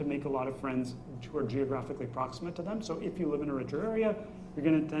particular tend to make a lot of friends who are geographically proximate to them. So if you live in a richer area, you're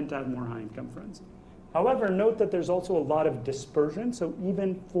going to tend to have more high-income friends. However, note that there's also a lot of dispersion. So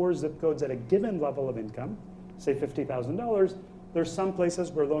even for zip codes at a given level of income, say $50,000, there's some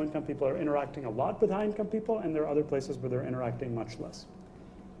places where low-income people are interacting a lot with high-income people, and there are other places where they're interacting much less.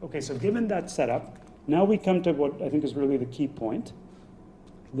 Okay, so given that setup, now we come to what I think is really the key point.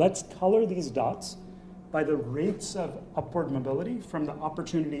 Let's color these dots by the rates of upward mobility from the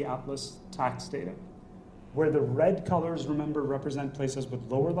Opportunity Atlas tax data, where the red colors, remember, represent places with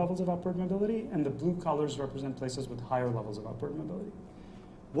lower levels of upward mobility, and the blue colors represent places with higher levels of upward mobility.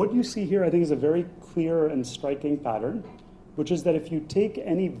 What you see here, I think, is a very clear and striking pattern, which is that if you take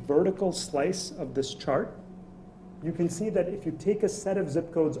any vertical slice of this chart, you can see that if you take a set of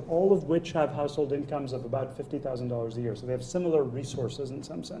zip codes, all of which have household incomes of about $50,000 a year, so they have similar resources in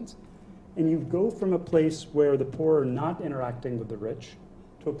some sense, and you go from a place where the poor are not interacting with the rich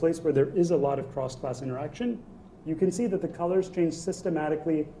to a place where there is a lot of cross-class interaction, you can see that the colors change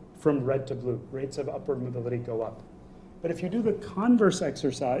systematically from red to blue. Rates of upward mobility go up. But if you do the converse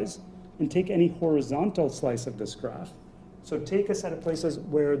exercise and take any horizontal slice of this graph, so take a set of places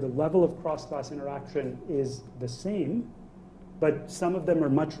where the level of cross-class interaction is the same, but some of them are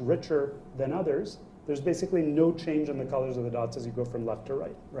much richer than others, there's basically no change in the colors of the dots as you go from left to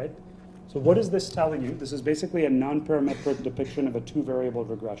right, right? So what is this telling you? This is basically a non-parametric depiction of a two-variable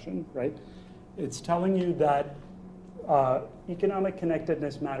regression, right? It's telling you that economic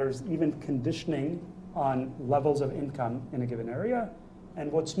connectedness matters even conditioning on levels of income in a given area.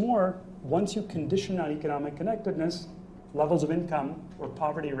 And what's more, once you condition on economic connectedness, levels of income or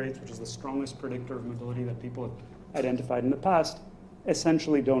poverty rates, which is the strongest predictor of mobility that people have identified in the past,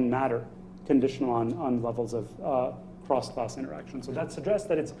 essentially don't matter, conditional on levels of cross-class interaction. So that suggests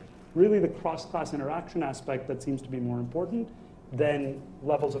that it's really the cross-class interaction aspect that seems to be more important than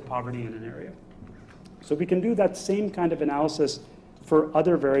levels of poverty in an area. So we can do that same kind of analysis for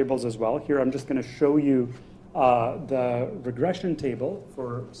other variables as well. Here I'm just going to show you the regression table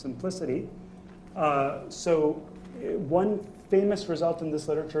for simplicity. So one famous result in this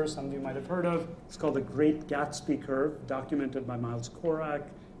literature, some of you might have heard of, it's called the Great Gatsby curve, documented by Miles Korak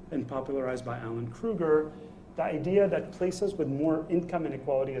and popularized by Alan Kruger. The idea that places with more income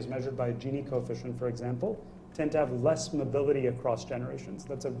inequality as measured by a Gini coefficient, for example, tend to have less mobility across generations.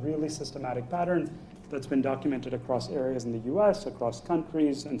 That's a really systematic pattern that's been documented across areas in the US, across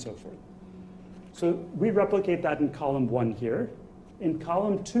countries, and so forth. So we replicate that in column 1 here. In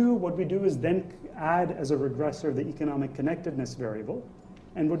column 2, what we do is then add as a regressor the economic connectedness variable.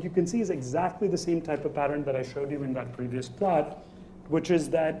 And what you can see is exactly the same type of pattern that I showed you in that previous plot, which is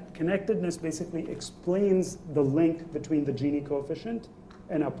that connectedness basically explains the link between the Gini coefficient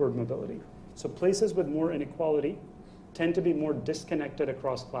and upward mobility. So places with more inequality tend to be more disconnected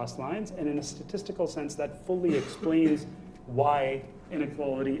across class lines, and in a statistical sense, that fully explains why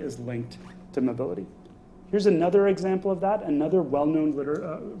inequality is linked to mobility. Here's another example of that, another well-known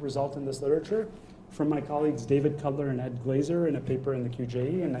result in this literature from my colleagues David Cutler and Ed Glazer in a paper in the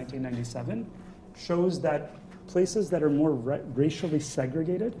QJE in 1997, shows that places that are more racially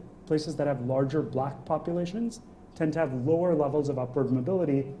segregated, places that have larger black populations, tend to have lower levels of upward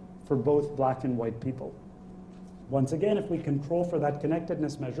mobility for both black and white people. Once again, if we control for that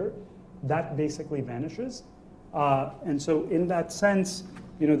connectedness measure, that basically vanishes. And so in that sense,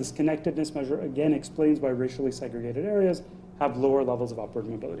 this connectedness measure again explains why racially segregated areas have lower levels of upward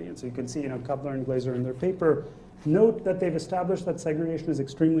mobility. And so you can see, Cutler and Glazer in their paper note that they've established that segregation is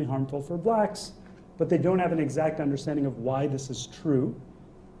extremely harmful for blacks, but they don't have an exact understanding of why this is true.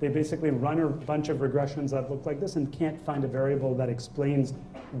 They basically run a bunch of regressions that look like this and can't find a variable that explains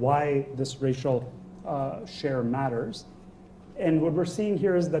why this racial share matters. And what we're seeing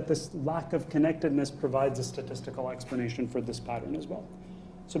here is that this lack of connectedness provides a statistical explanation for this pattern as well.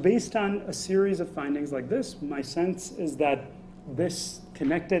 So based on a series of findings like this, my sense is that this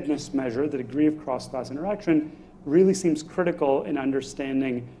connectedness measure, the degree of cross-class interaction, really seems critical in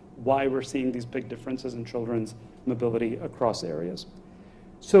understanding why we're seeing these big differences in children's mobility across areas.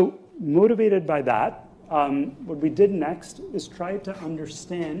 So motivated by that, what we did next is try to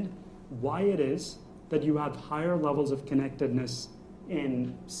understand why it is that you have higher levels of connectedness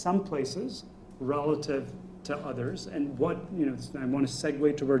in some places relative to others, and what, I want to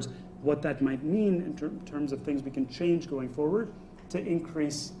segue towards what that might mean in terms of things we can change going forward to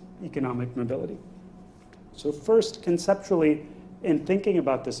increase economic mobility. So first, conceptually, in thinking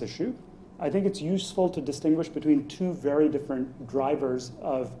about this issue, I think it's useful to distinguish between two very different drivers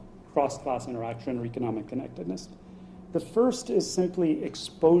of cross-class interaction or economic connectedness. The first is simply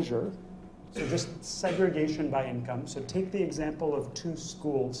exposure, so just segregation by income. So take the example of two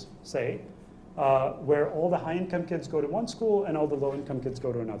schools, say, where all the high-income kids go to one school and all the low-income kids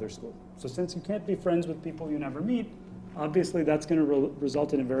go to another school. So since you can't be friends with people you never meet, obviously that's going to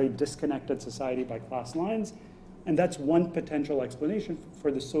result in a very disconnected society by class lines, and that's one potential explanation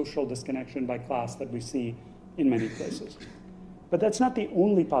for the social disconnection by class that we see in many places. But that's not the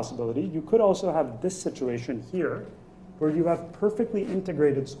only possibility. You could also have this situation here, where you have perfectly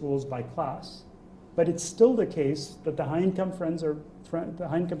integrated schools by class, but it's still the case that the high-income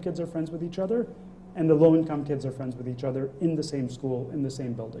kids are friends with each other, and the low-income kids are friends with each other in the same school, in the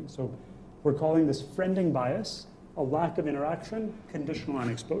same building. So we're calling this friending bias, a lack of interaction conditional on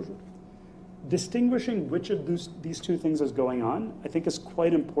exposure. Distinguishing which of these two things is going on, I think, is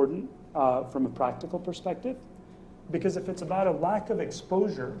quite important from a practical perspective, because if it's about a lack of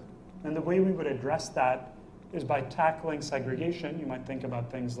exposure, then the way we would address that is by tackling segregation. You might think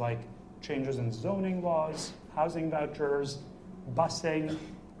about things like changes in zoning laws, housing vouchers, busing,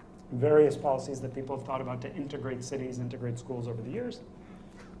 various policies that people have thought about to integrate cities, integrate schools over the years.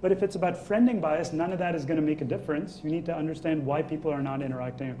 But if it's about friending bias, none of that is going to make a difference. You need to understand why people are not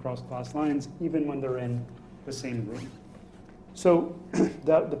interacting across class lines, even when they're in the same room. So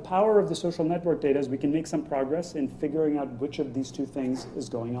the power of the social network data is we can make some progress in figuring out which of these two things is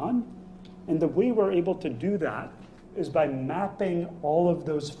going on. And the way we're able to do that is by mapping all of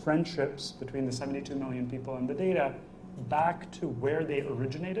those friendships between the 72 million people in the data back to where they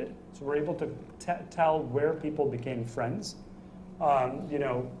originated. So we're able to tell where people became friends.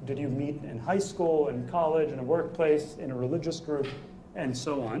 Did you meet in high school, in college, in a workplace, in a religious group, and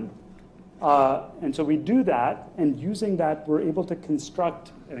so on. And so we do that, and using that, we're able to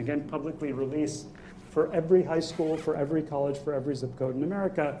construct, and again, publicly release for every high school, for every college, for every zip code in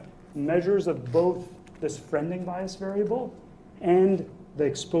America, measures of both this friending bias variable and the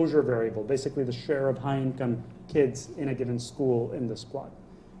exposure variable, basically the share of high-income kids in a given school in this plot.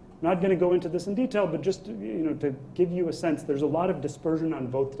 I'm not going to go into this in detail, but just to give you a sense, there's a lot of dispersion on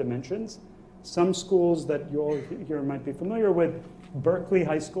both dimensions. Some schools that you all here might be familiar with, Berkeley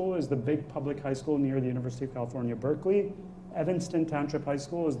High School is the big public high school near the University of California, Berkeley. Evanston Township High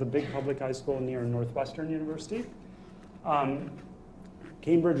School is the big public high school near Northwestern University.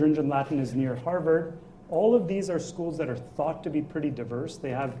 Cambridge Ringen Latin is near Harvard. All of these are schools that are thought to be pretty diverse.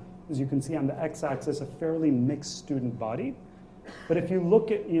 They have, as you can see on the x-axis, a fairly mixed student body. But if you look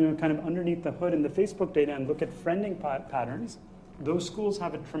at, kind of underneath the hood in the Facebook data and look at friending patterns, those schools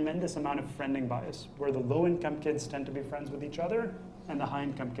have a tremendous amount of friending bias, where the low-income kids tend to be friends with each other and the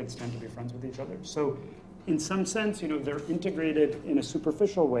high-income kids tend to be friends with each other. So in some sense, they're integrated in a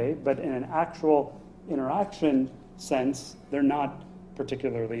superficial way, but in an actual interaction sense, they're not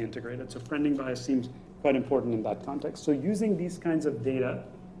particularly integrated. So friending bias seems quite important in that context. So using these kinds of data,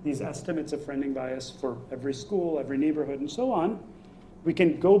 these estimates of friending bias for every school, every neighborhood, and so on, we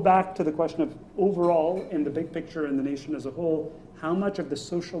can go back to the question of overall, in the big picture in the nation as a whole, how much of the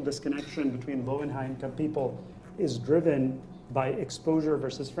social disconnection between low and high income people is driven by exposure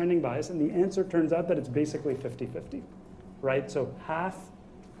versus friending bias? And the answer turns out that it's basically 50-50, right? So half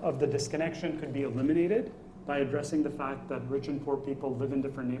of the disconnection could be eliminated by addressing the fact that rich and poor people live in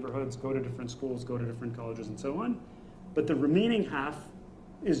different neighborhoods, go to different schools, go to different colleges, and so on. But the remaining half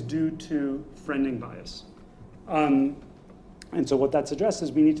is due to friending bias. And so what that suggests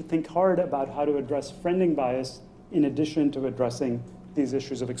is we need to think hard about how to address friending bias in addition to addressing these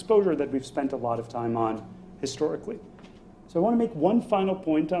issues of exposure that we've spent a lot of time on historically. So I want to make one final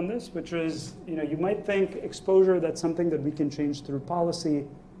point on this, which is, you might think exposure, that's something that we can change through policy.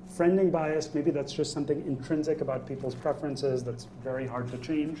 Friending bias, maybe that's just something intrinsic about people's preferences that's very hard to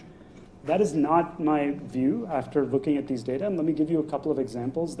change. That is not my view after looking at these data. And let me give you a couple of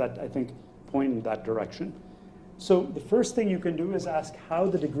examples that I think point in that direction. So the first thing you can do is ask how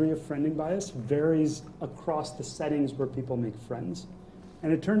the degree of friending bias varies across the settings where people make friends.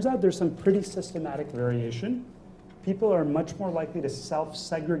 And it turns out there's some pretty systematic variation. People are much more likely to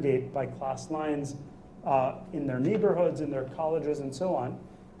self-segregate by class lines in their neighborhoods, in their colleges, and so on.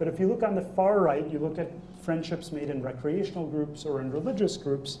 But if you look on the far right, you look at friendships made in recreational groups or in religious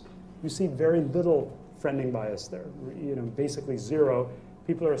groups, you see very little friending bias there, basically zero.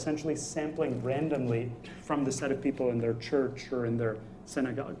 People are essentially sampling randomly from the set of people in their church or in their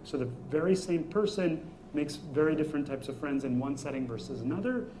synagogue. So the very same person makes very different types of friends in one setting versus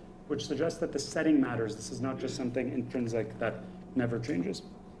another, which suggests that the setting matters. This is not just something intrinsic that never changes.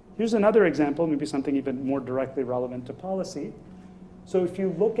 Here's another example, maybe something even more directly relevant to policy. So if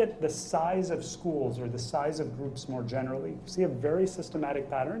you look at the size of schools or the size of groups more generally, you see a very systematic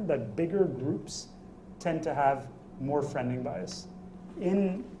pattern that bigger groups tend to have more friending bias.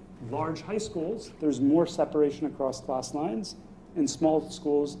 In large high schools, there's more separation across class lines. In small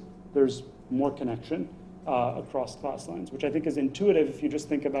schools, there's more connection across class lines, which I think is intuitive. If you just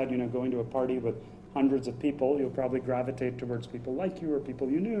think about going to a party with hundreds of people, you'll probably gravitate towards people like you or people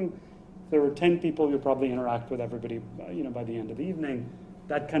you knew. If there were 10 people, you'll probably interact with everybody by the end of the evening.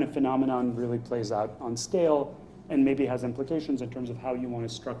 That kind of phenomenon really plays out on scale and maybe has implications in terms of how you want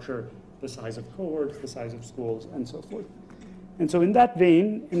to structure the size of cohorts, the size of schools, and so forth. And so in that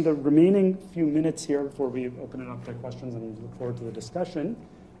vein, in the remaining few minutes here before we open it up to questions and look forward to the discussion,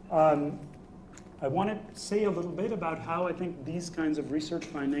 I want to say a little bit about how I think these kinds of research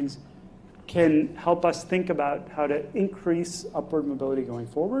findings can help us think about how to increase upward mobility going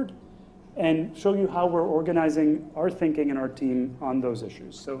forward and show you how we're organizing our thinking and our team on those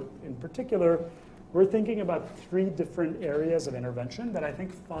issues. So in particular, we're thinking about 3 different areas of intervention that I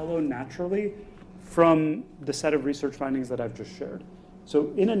think follow naturally from the set of research findings that I've just shared.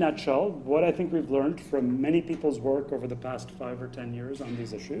 So in a nutshell, what I think we've learned from many people's work over the past 5 or 10 years on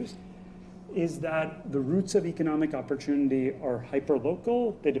these issues is that the roots of economic opportunity are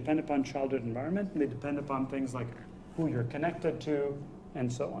hyperlocal. They depend upon childhood environment, and they depend upon things like who you're connected to,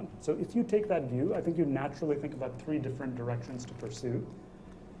 and so on. So if you take that view, I think you naturally think about 3 different directions to pursue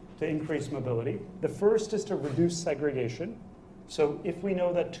to increase mobility. The first is to reduce segregation. So if we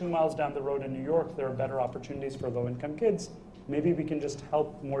know that 2 miles down the road in New York, there are better opportunities for low-income kids, maybe we can just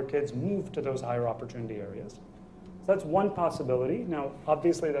help more kids move to those higher opportunity areas. So that's one possibility. Now,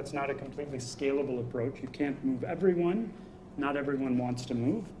 obviously, that's not a completely scalable approach. You can't move everyone. Not everyone wants to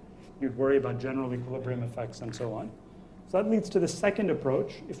move. You'd worry about general equilibrium effects and so on. So that leads to the second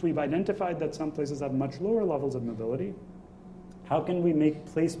approach. If we've identified that some places have much lower levels of mobility, how can we make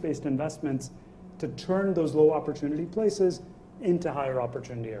place-based investments to turn those low opportunity places into higher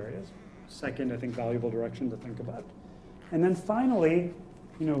opportunity areas? Second, I think, valuable direction to think about. And then finally,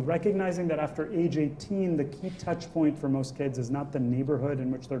 recognizing that after age 18, the key touch point for most kids is not the neighborhood in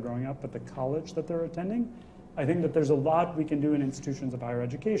which they're growing up, but the college that they're attending. I think that there's a lot we can do in institutions of higher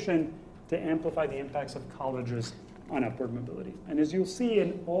education to amplify the impacts of colleges on upward mobility. And as you'll see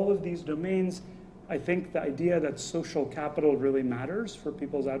in all of these domains, I think the idea that social capital really matters for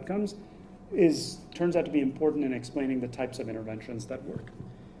people's outcomes turns out to be important in explaining the types of interventions that work.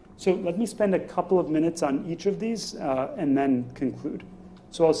 So let me spend a couple of minutes on each of these and then conclude.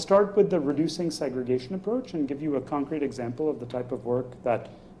 So I'll start with the reducing segregation approach and give you a concrete example of the type of work that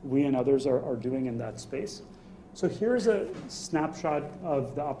we and others are doing in that space. So here's a snapshot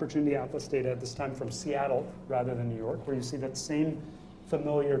of the Opportunity Atlas data, this time from Seattle rather than New York, where you see that same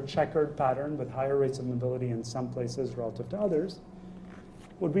familiar checkered pattern with higher rates of mobility in some places relative to others.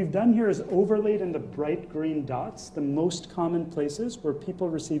 What we've done here is overlaid in the bright green dots the most common places where people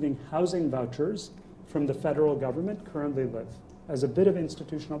receiving housing vouchers from the federal government currently live. As a bit of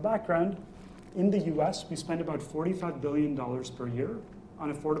institutional background, in the US, we spend about $45 billion per year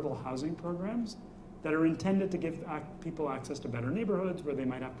on affordable housing programs that are intended to give people access to better neighborhoods where they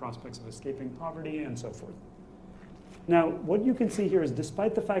might have prospects of escaping poverty and so forth. Now, what you can see here is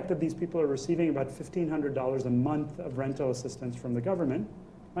despite the fact that these people are receiving about $1,500 a month of rental assistance from the government,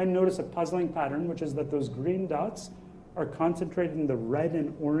 you might notice a puzzling pattern, which is that those green dots are concentrated in the red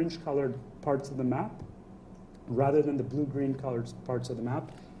and orange colored parts of the map rather than the blue-green colored parts of the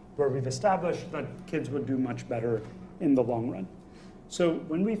map, where we've established that kids would do much better in the long run. So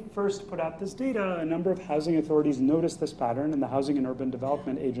when we first put out this data, a number of housing authorities noticed this pattern, and the Housing and Urban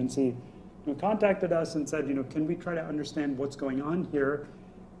Development Agency contacted us and said, can we try to understand what's going on here?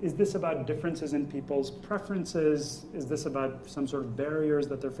 Is this about differences in people's preferences? Is this about some sort of barriers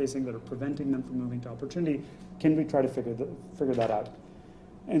that they're facing that are preventing them from moving to opportunity? Can we try to figure that out?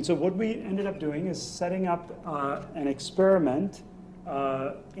 And so what we ended up doing is setting up an experiment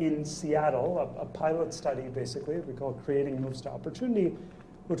in Seattle, a pilot study, basically, we call Creating Moves to Opportunity,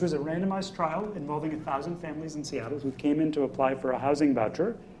 which was a randomized trial involving 1,000 families in Seattle who came in to apply for a housing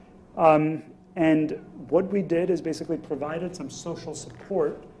voucher. And what we did is basically provided some social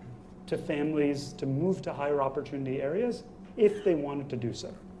support to families to move to higher opportunity areas if they wanted to do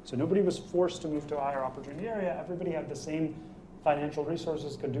so. So nobody was forced to move to a higher opportunity area. Everybody had the same financial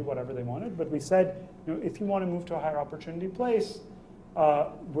resources, could do whatever they wanted. But we said, if you want to move to a higher opportunity place,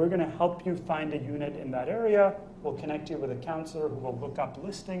 we're going to help you find a unit in that area. We'll connect you with a counselor who will look up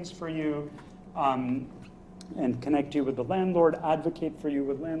listings for you and connect you with the landlord, advocate for you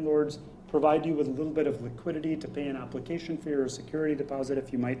with landlords, provide you with a little bit of liquidity to pay an application fee or a security deposit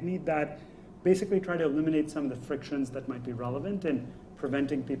if you might need that. Basically try to eliminate some of the frictions that might be relevant in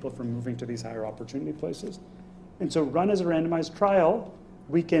preventing people from moving to these higher opportunity places. And so run as a randomized trial,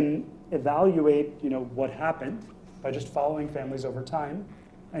 we can evaluate what happened by just following families over time.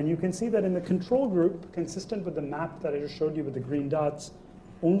 And you can see that in the control group, consistent with the map that I just showed you with the green dots,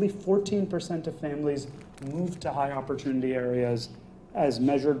 only 14% of families moved to high opportunity areas as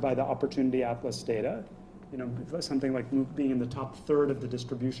measured by the Opportunity Atlas data. Something like being in the top third of the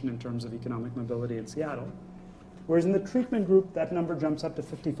distribution in terms of economic mobility in Seattle. Whereas in the treatment group, that number jumps up to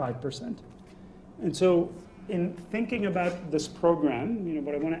 55%. And so in thinking about this program,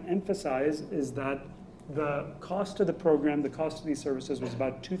 what I want to emphasize is that the cost of the program, the cost of these services was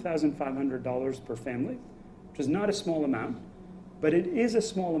about $2,500 per family, which is not a small amount, but it is a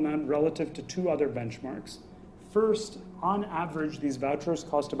small amount relative to two other benchmarks. First, on average, these vouchers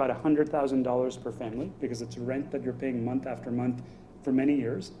cost about $100,000 per family because it's rent that you're paying month after month for many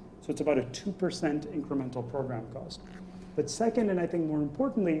years. So it's about a 2% incremental program cost. But second, and I think more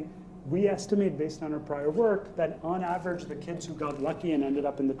importantly, we estimate based on our prior work that on average, the kids who got lucky and ended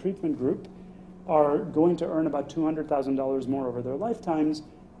up in the treatment group are going to earn about $200,000 more over their lifetimes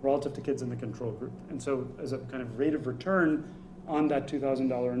relative to kids in the control group. And so as a kind of rate of return on that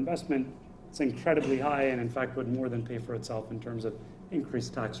 $2,000 investment, it's incredibly high and in fact would more than pay for itself in terms of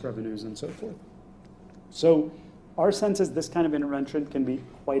increased tax revenues and so forth. So our sense is this kind of intervention can be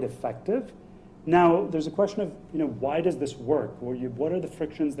quite effective. Now, there's a question of, why does this work? What are the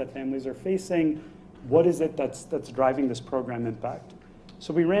frictions that families are facing? What is it that's driving this program impact?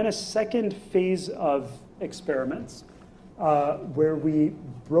 So we ran a second phase of experiments where we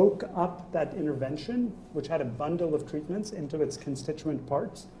broke up that intervention, which had a bundle of treatments, into its constituent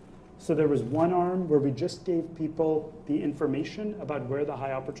parts. So there was one arm where we just gave people the information about where the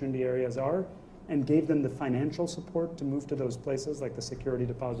high opportunity areas are and gave them the financial support to move to those places, like the security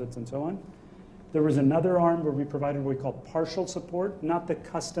deposits and so on. There was another arm where we provided what we call partial support, not the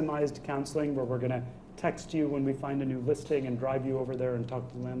customized counseling where we're going to text you when we find a new listing and drive you over there and talk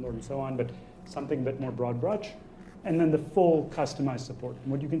to the landlord and so on, but something a bit more broad brush. And then the full customized support.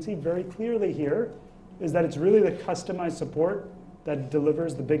 And what you can see very clearly here is that it's really the customized support that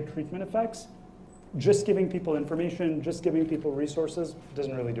delivers the big treatment effects. Just giving people information, just giving people resources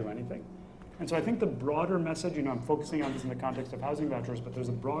doesn't really do anything. And so I think the broader message, I'm focusing on this in the context of housing vouchers, but there's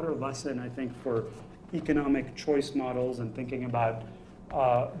a broader lesson, I think, for economic choice models and thinking about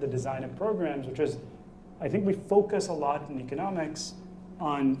the design of programs, which is, I think we focus a lot in economics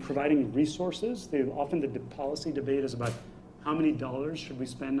on providing resources. Often the policy debate is about how many dollars should we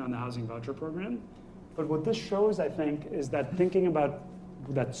spend on the housing voucher program. But what this shows, I think, is that thinking about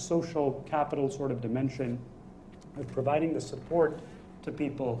that social capital sort of dimension of providing the support to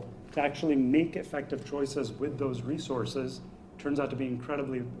people to actually make effective choices with those resources turns out to be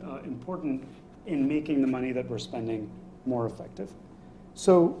incredibly important in making the money that we're spending more effective.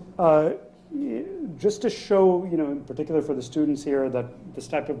 So just to show, in particular for the students here, that this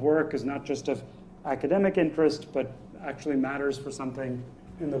type of work is not just of academic interest, but actually matters for something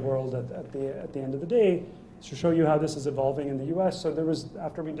in the world at the end of the day, to show you how this is evolving in the US. So there was,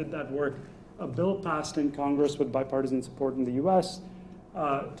 after we did that work, a bill passed in Congress with bipartisan support in the US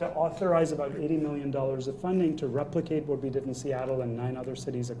to authorize about $80 million of funding to replicate what we did in Seattle and 9 other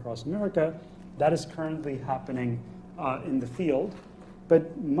cities across America. That is currently happening in the field.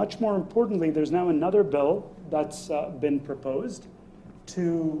 But much more importantly, there's now another bill that's been proposed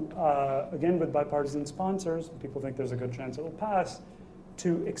to, again, with bipartisan sponsors, people think there's a good chance it will pass,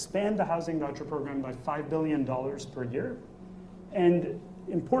 to expand the housing voucher program by $5 billion per year. And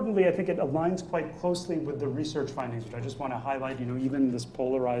importantly, I think it aligns quite closely with the research findings, which I just want to highlight, even in this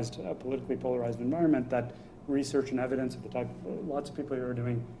polarized, politically polarized environment, that research and evidence of the type lots of people here are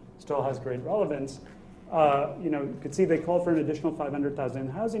doing still has great relevance. You could see they call for an additional 500,000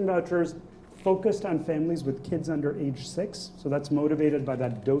 housing vouchers focused on families with kids under age 6. So that's motivated by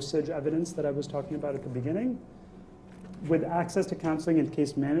that dosage evidence that I was talking about at the beginning. with access to counseling and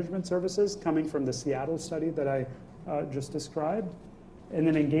case management services coming from the Seattle study that I just described, and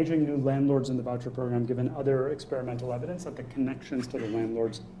then engaging new landlords in the voucher program given other experimental evidence that the connections to the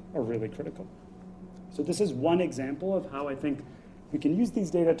landlords are really critical. So this is one example of how I think we can use these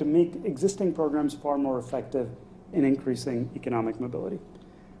data to make existing programs far more effective in increasing economic mobility.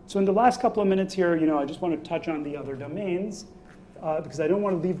 So in the last couple of minutes here, I just want to touch on the other domains because I don't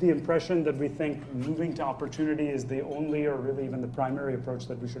want to leave the impression that we think moving to opportunity is the only or really even the primary approach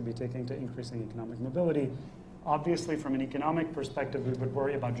that we should be taking to increasing economic mobility. Obviously, from an economic perspective, we would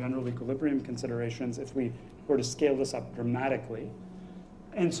worry about general equilibrium considerations if we were to scale this up dramatically.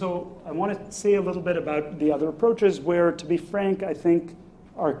 And so I want to say a little bit about the other approaches where, to be frank, I think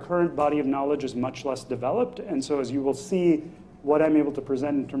our current body of knowledge is much less developed. And so as you will see, what I'm able to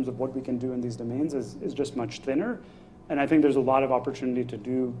present in terms of what we can do in these domains is just much thinner. And I think there's a lot of opportunity to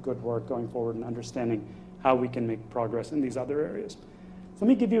do good work going forward in understanding how we can make progress in these other areas. So let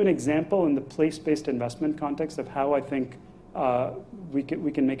me give you an example in the place-based investment context of how I think we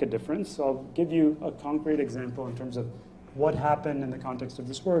can make a difference. So I'll give you a concrete example in terms of what happened in the context of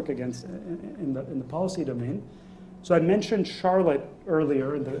this work in the policy domain. So I mentioned Charlotte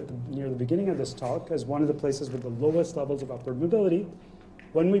earlier near the beginning of this talk as one of the places with the lowest levels of upward mobility.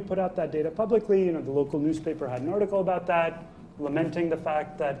 When we put out that data publicly, the local newspaper had an article about that, lamenting the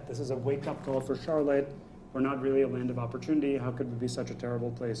fact that this is a wake-up call for Charlotte. We're not really a land of opportunity. How could we be such a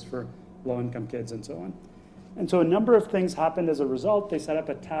terrible place for low-income kids and so on? And so a number of things happened as a result. They set up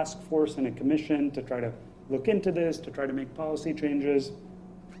a task force and a commission to try to look into this, to try to make policy changes,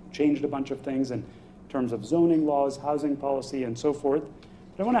 changed a bunch of things in terms of zoning laws, housing policy, and so forth.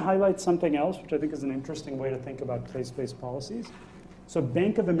 But I want to highlight something else, which I think is an interesting way to think about place-based policies. So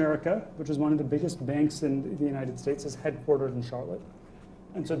Bank of America, which is one of the biggest banks in the United States, is headquartered in Charlotte.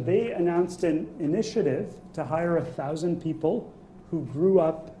 And so they announced an initiative to hire 1,000 people who grew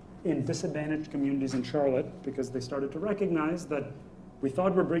up in disadvantaged communities in Charlotte because they started to recognize that we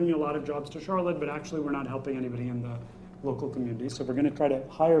thought we're bringing a lot of jobs to Charlotte, but actually we're not helping anybody in the local community. So we're going to try to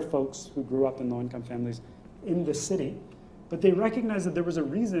hire folks who grew up in low-income families in the city. But they recognized that there was a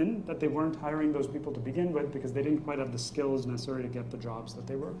reason that they weren't hiring those people to begin with because they didn't quite have the skills necessary to get the jobs that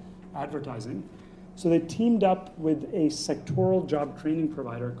they were advertising. So they teamed up with a sectoral job training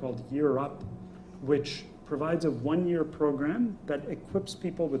provider called Year Up, which provides a one-year program that equips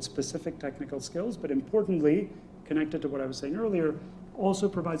people with specific technical skills, but importantly, connected to what I was saying earlier, also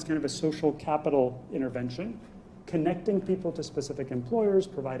provides kind of a social capital intervention, connecting people to specific employers,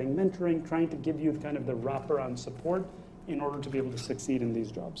 providing mentoring, trying to give you kind of the wraparound support in order to be able to succeed in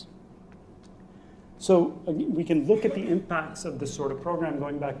these jobs. So we can look at the impacts of this sort of program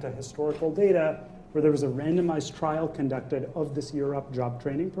going back to historical data where there was a randomized trial conducted of this Year Up job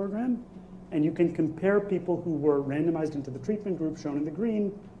training program. And you can compare people who were randomized into the treatment group shown in the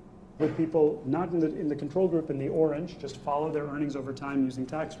green with people not in the control group in the orange, just follow their earnings over time using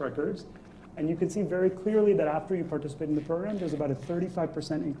tax records. And you can see very clearly that after you participate in the program, there's about a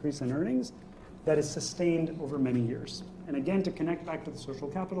 35% increase in earnings that is sustained over many years. And again, to connect back to the social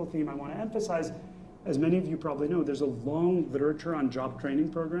capital theme, I want to emphasize, as many of you probably know, there's a long literature on job training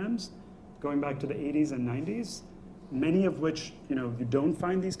programs going back to the 80s and 90s, many of which, you don't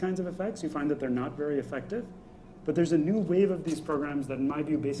find these kinds of effects. You find that they're not very effective. But there's a new wave of these programs that, in my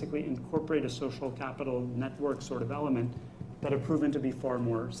view, basically incorporate a social capital network sort of element that have proven to be far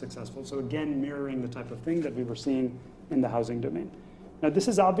more successful. So again, mirroring the type of thing that we were seeing in the housing domain. Now, this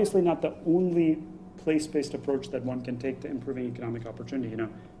is obviously not the only place-based approach that one can take to improving economic opportunity.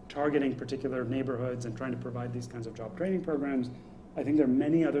 Targeting particular neighborhoods and trying to provide these kinds of job training programs. I think there are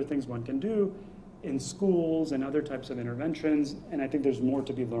many other things one can do in schools and other types of interventions, and I think there's more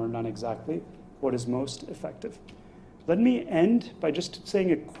to be learned on exactly what is most effective. Let me end by just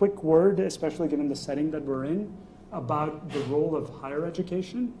saying a quick word, especially given the setting that we're in, about the role of higher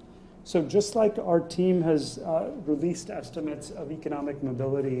education. So just like our team has released estimates of economic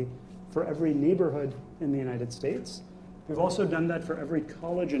mobility for every neighborhood in the United States, we've also done that for every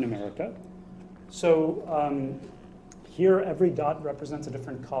college in America. So here, every dot represents a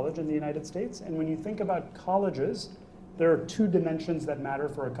different college in the United States. And when you think about colleges, there are two dimensions that matter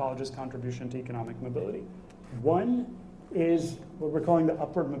for a college's contribution to economic mobility. One is what we're calling the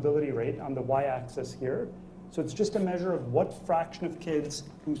upward mobility rate on the y-axis here. So it's just a measure of what fraction of kids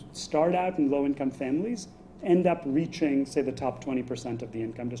who start out in low-income families end up reaching, say, the top 20% of the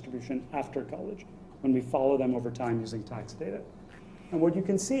income distribution after college, when we follow them over time using tax data. And what you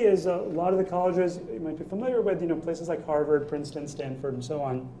can see is a lot of the colleges you might be familiar with, places like Harvard, Princeton, Stanford, and so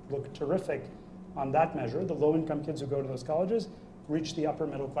on, look terrific on that measure. The low-income kids who go to those colleges reach the upper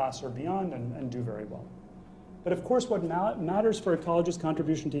middle class or beyond and do very well. But of course, what matters for a college's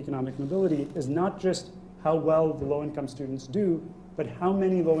contribution to economic mobility is not just how well the low-income students do, but how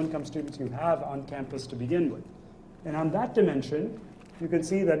many low-income students you have on campus to begin with. And on that dimension, you can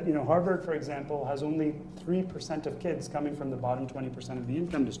see that Harvard, for example, has only 3% of kids coming from the bottom 20% of the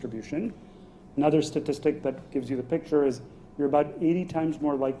income distribution. Another statistic that gives you the picture is you're about 80 times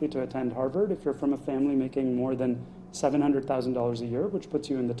more likely to attend Harvard if you're from a family making more than $700,000 a year, which puts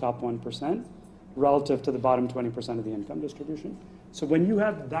you in the top 1%, relative to the bottom 20% of the income distribution. So when you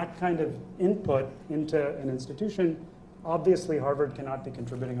have that kind of input into an institution, obviously Harvard cannot be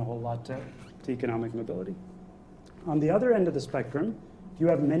contributing a whole lot to economic mobility. On the other end of the spectrum, you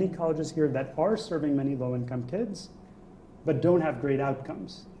have many colleges here that are serving many low-income kids, but don't have great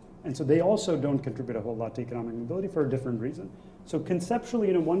outcomes. And so they also don't contribute a whole lot to economic mobility for a different reason. So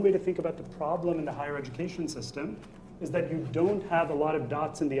conceptually, one way to think about the problem in the higher education system is that you don't have a lot of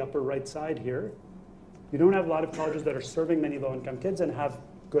dots in the upper right side here. You don't have a lot of colleges that are serving many low-income kids and have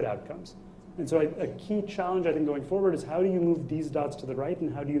good outcomes. And so a key challenge, I think, going forward is how do you move these dots to the right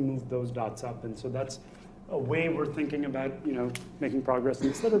and how do you move those dots up? And so that's a way we're thinking about, making progress in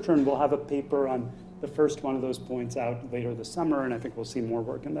this literature. And we'll have a paper on the first one of those points out later this summer, and I think we'll see more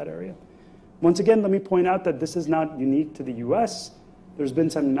work in that area. Once again, let me point out that this is not unique to the US. There's been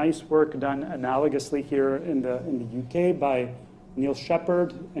some nice work done analogously here in the UK by Neil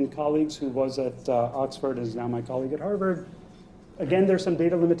Shepard and colleagues, who was at Oxford and is now my colleague at Harvard. Again, there's some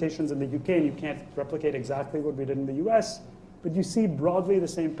data limitations in the UK, and you can't replicate exactly what we did in the US, but you see broadly the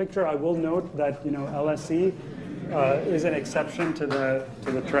same picture. I will note that LSE is an exception to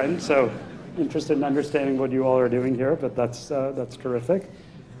the trend, so interested in understanding what you all are doing here, but that's terrific.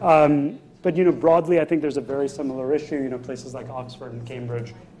 But broadly, I think there's a very similar issue. Places like Oxford and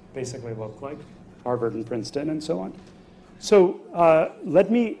Cambridge basically look like Harvard and Princeton and so on. So let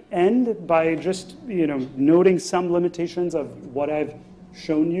me end by just noting some limitations of what I've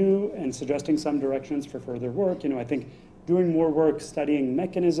shown you and suggesting some directions for further work. I think doing more work studying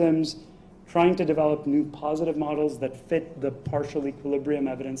mechanisms, trying to develop new positive models that fit the partial equilibrium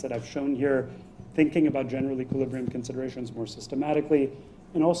evidence that I've shown here, thinking about general equilibrium considerations more systematically,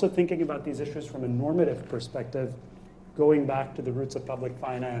 and also thinking about these issues from a normative perspective, going back to the roots of public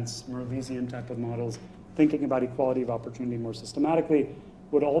finance, Merleesian type of models, thinking about equality of opportunity more systematically,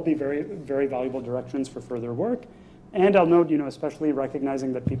 would all be very, very valuable directions for further work. And I'll note, especially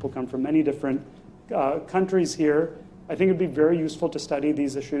recognizing that people come from many different countries here, I think it'd be very useful to study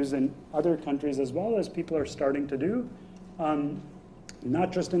these issues in other countries as well, as people are starting to do,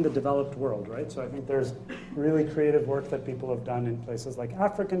 not just in the developed world, right? So I think there's really creative work that people have done in places like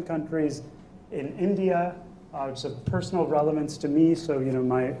African countries, in India. It's of personal relevance to me. So,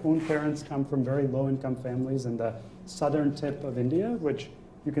 my own parents come from very low-income families in the southern tip of India, which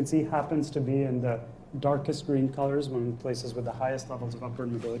you can see happens to be in the darkest green colors, one of the places with the highest levels of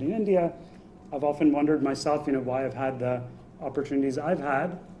upward mobility in India. I've often wondered myself, why I've had the opportunities I've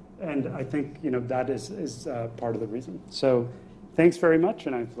had, and I think, that is part of the reason. So, thanks very much,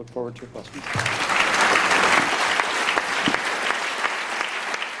 and I look forward to your questions.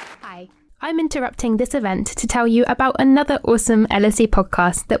 Hi, I'm interrupting this event to tell you about another awesome LSE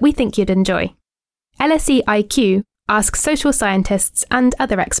podcast that we think you'd enjoy. LSE IQ asks social scientists and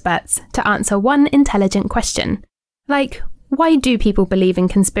other experts to answer one intelligent question, like, why do people believe in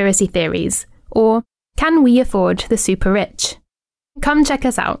conspiracy theories? Or, can we afford the super rich? Come check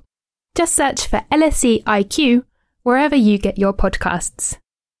us out. Just search for LSE IQ wherever you get your podcasts.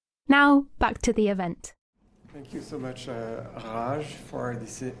 Now, back to the event. Thank you so much, Raj, for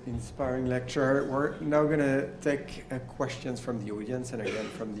this inspiring lecture. We're now going to take questions from the audience and again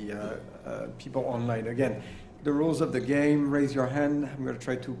from the people online. Again, the rules of the game, raise your hand. I'm going to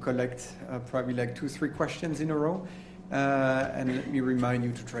try to collect probably like 2-3 questions in a row. And let me remind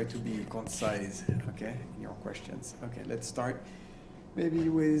you to try to be concise, okay, in your questions. Okay, let's start maybe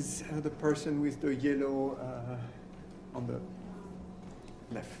with the person with the yellow on the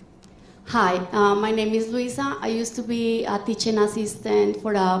left. Hi, my name is Luisa. I used to be a teaching assistant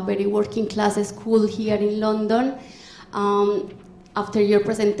for a very working class school here in London. After your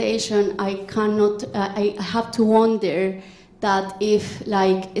presentation, I have to wonder that if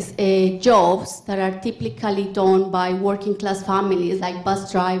jobs that are typically done by working class families, like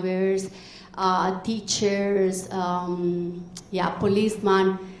bus drivers, teachers,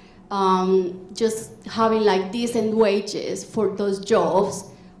 policemen, just having decent wages for those jobs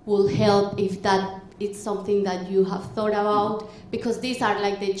will help, if that it's something that you have thought about, because these are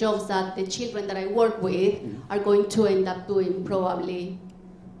the jobs that the children that I work with are going to end up doing probably.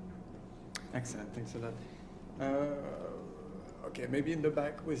 Excellent, thanks a lot. Okay, maybe in the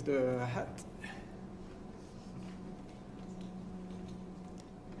back with the hat.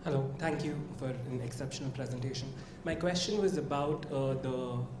 Hello, thank you for an exceptional presentation. My question was about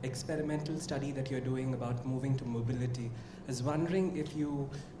the experimental study that you're doing about moving to mobility. I was wondering if you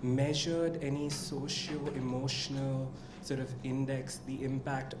measured any socio-emotional sort of index, the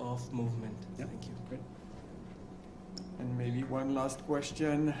impact of movement. Yeah. Thank you. Great. And maybe one last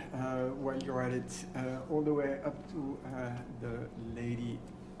question while you're at it, all the way up to the lady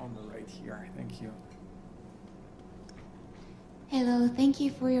on the right here. Thank you. Hello, thank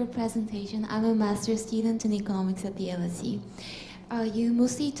you for your presentation. I'm a master's student in economics at the LSE. You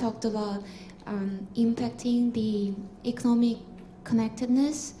mostly talked about impacting the economic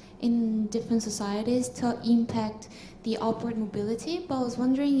connectedness in different societies to impact the upward mobility, but I was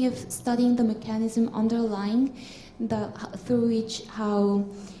wondering if studying the mechanism underlying through which how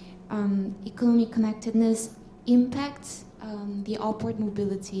economic connectedness impacts the upward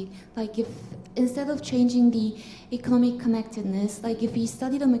mobility, like if instead of changing the economic connectedness, like if we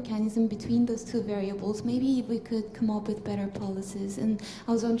study the mechanism between those two variables, maybe we could come up with better policies. And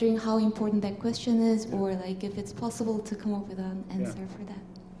I was wondering how important that question is, or like if it's possible to come up with an answer for that.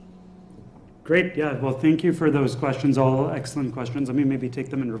 Great, yeah, well, thank you for those questions, all excellent questions. Let me maybe take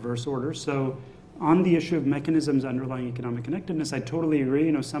them in reverse order. So on the issue of mechanisms underlying economic connectedness, I totally agree.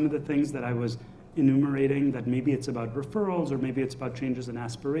 You know, some of the things that I was enumerating, that maybe it's about referrals or maybe it's about changes in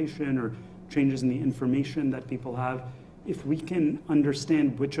aspiration or changes in the information that people have. If we can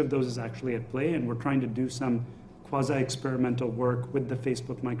understand which of those is actually at play, and we're trying to do some quasi-experimental work with the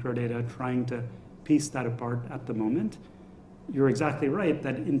Facebook microdata, trying to piece that apart at the moment, you're exactly right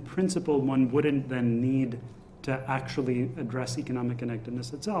that in principle one wouldn't then need to actually address economic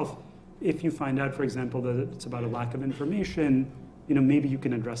connectedness itself. If you find out, for example, that it's about a lack of information, you know, maybe you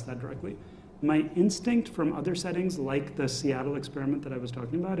can address that directly. My instinct from other settings, like the Seattle experiment that I was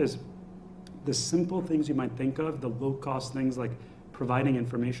talking about, is the simple things you might think of, the low-cost things like providing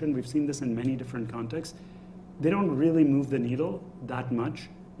information. We've seen this in many different contexts. They don't really move the needle that much.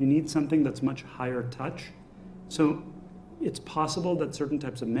 You need something that's much higher touch. So it's possible that certain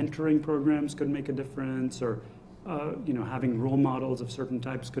types of mentoring programs could make a difference, or you know, having role models of certain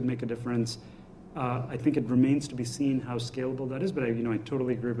types could make a difference. I think it remains to be seen how scalable that is, but I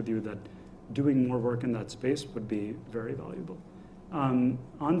totally agree with you that doing more work in that space would be very valuable.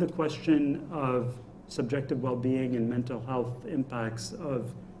 On the question of subjective well-being and mental health impacts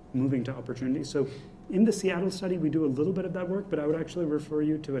of moving to opportunity. So in the Seattle study, we do a little bit of that work, but I would actually refer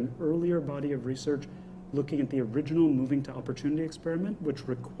you to an earlier body of research looking at the original Moving to Opportunity experiment, which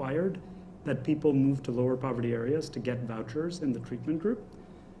required that people move to lower poverty areas to get vouchers in the treatment group.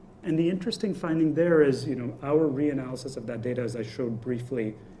 And the interesting finding there is, you know, our reanalysis of that data, as I showed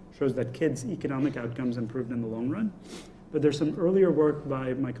briefly, shows that kids' economic outcomes improved in the long run. But there's some earlier work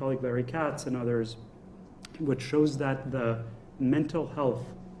by my colleague Larry Katz and others, which shows that the mental health,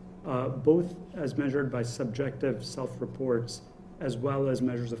 both as measured by subjective self-reports, as well as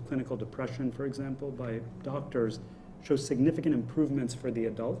measures of clinical depression, for example, by doctors, shows significant improvements for the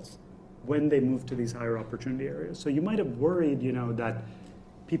adults when they move to these higher opportunity areas. So you might have worried, you know, that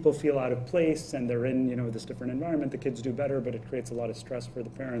people feel out of place and they're in, you know, this different environment. The kids do better, but it creates a lot of stress for the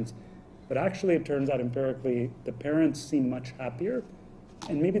parents. But actually, it turns out empirically, the parents seem much happier.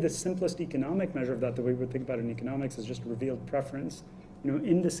 And maybe the simplest economic measure of that, the way we think about it in economics, is just revealed preference. You know,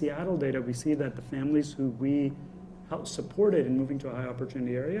 in the Seattle data, we see that the families who we supported in moving to a high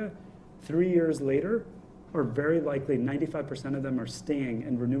opportunity area, 3 years later, are very likely, 95% of them are staying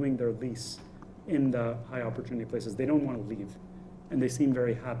and renewing their lease in the high opportunity places. They don't want to leave. And they seem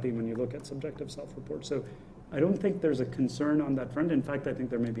very happy when you look at subjective self-report. So I don't think there's a concern on that front. In fact, I think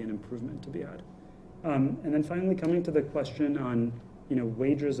there may be an improvement to be had. And then finally, coming to the question on, you know,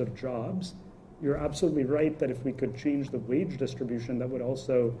 wages of jobs, you're absolutely right that if we could change the wage distribution, that would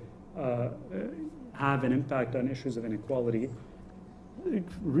also have an impact on issues of inequality.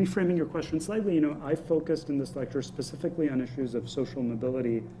 Reframing your question slightly, you know, I focused in this lecture specifically on issues of social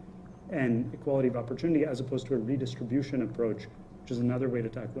mobility and equality of opportunity, as opposed to a redistribution approach, which is another way to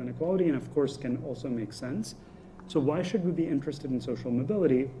tackle inequality, and of course can also make sense. So why should we be interested in social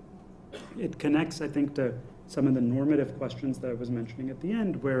mobility? It connects, I think, to some of the normative questions that I was mentioning at the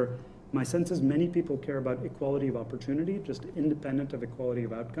end, where my sense is many people care about equality of opportunity, just independent of equality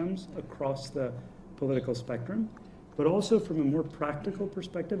of outcomes across the political spectrum. But also from a more practical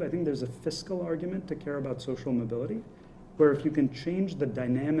perspective, I think there's a fiscal argument to care about social mobility, where if you can change the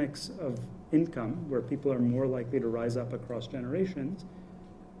dynamics of income, where people are more likely to rise up across generations,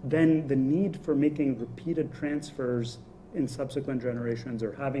 then the need for making repeated transfers in subsequent generations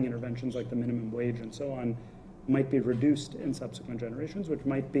or having interventions like the minimum wage and so on might be reduced in subsequent generations, which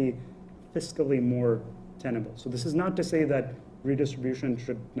might be fiscally more tenable. So this is not to say that redistribution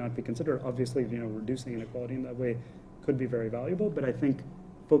should not be considered. Obviously, reducing inequality in that way could be very valuable, but I think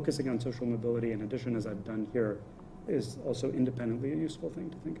focusing on social mobility in addition, as I've done here, is also independently a useful thing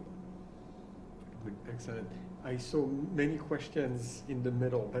to think about. Excellent. I saw many questions in the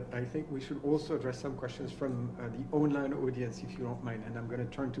middle, but I think we should also address some questions from the online audience, if you don't mind. And I'm going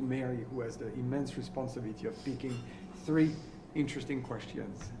to turn to Mary, who has the immense responsibility of picking 3 interesting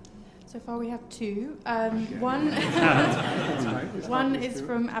questions. So far we have 2. One is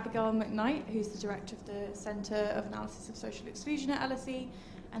from Abigail McKnight, who's the director of the Centre of Analysis of Social Exclusion at LSE.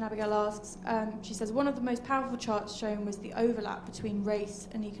 And Abigail asks, she says, one of the most powerful charts shown was the overlap between race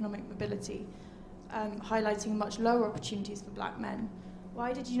and economic mobility, highlighting much lower opportunities for black men.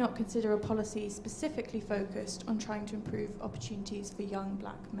 Why did you not consider a policy specifically focused on trying to improve opportunities for young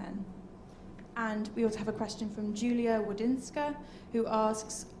black men? And we also have a question from Julia Wodinska, who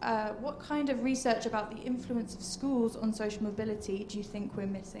asks, what kind of research about the influence of schools on social mobility do you think we're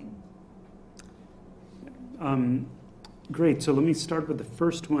missing? Great. So let me start with the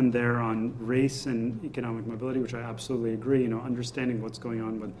first one there on race and economic mobility, which I absolutely agree. Understanding what's going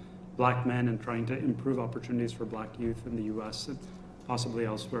on with black men and trying to improve opportunities for black youth in the U.S. and possibly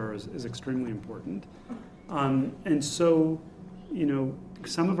elsewhere is extremely important. And so,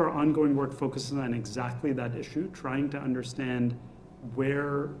 some of our ongoing work focuses on exactly that issue, trying to understand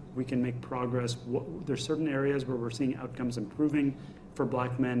where we can make progress. There's certain areas where we're seeing outcomes improving for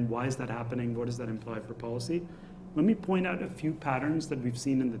black men. Why is that happening? What does that imply for policy? Let me point out a few patterns that we've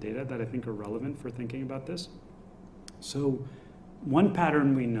seen in the data that I think are relevant for thinking about this. So one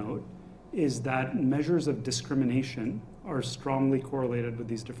pattern we note is that measures of discrimination are strongly correlated with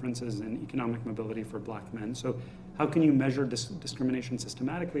these differences in economic mobility for black men. So how can you measure discrimination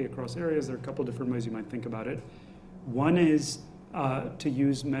systematically across areas? There are a couple different ways you might think about it. One is to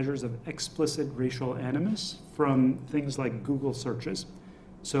use measures of explicit racial animus from things like Google searches.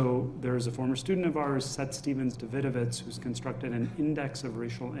 So there's a former student of ours, Seth Stevens-Davidovitz, who's constructed an index of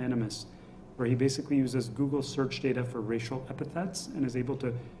racial animus, where he basically uses Google search data for racial epithets and is able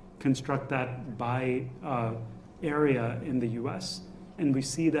to construct that by area in the US. And we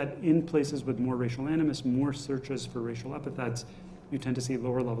see that in places with more racial animus, more searches for racial epithets, you tend to see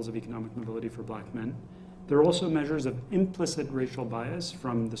lower levels of economic mobility for black men. There are also measures of implicit racial bias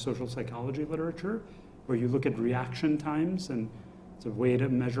from the social psychology literature, where you look at reaction times, and it's a way to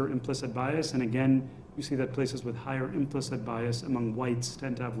measure implicit bias. And again, you see that places with higher implicit bias among whites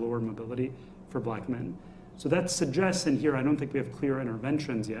tend to have lower mobility for black men. So that suggests, and here I don't think we have clear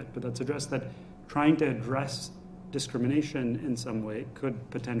interventions yet, but that suggests that trying to address discrimination in some way could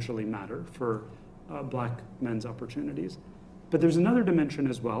potentially matter for black men's opportunities. But there's another dimension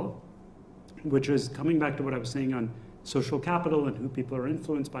as well, which is coming back to what I was saying on social capital and who people are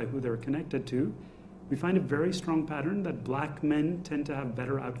influenced by, who they're connected to. We find a very strong pattern that black men tend to have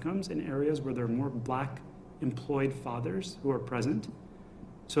better outcomes in areas where there are more black employed fathers who are present.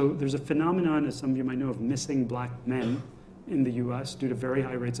 So there's a phenomenon, as some of you might know, of missing black men in the US due to very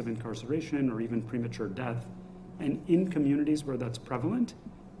high rates of incarceration or even premature death. And in communities where that's prevalent,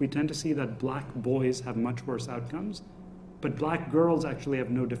 we tend to see that black boys have much worse outcomes, but black girls actually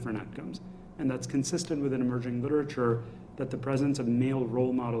have no different outcomes. And that's consistent with an emerging literature that the presence of male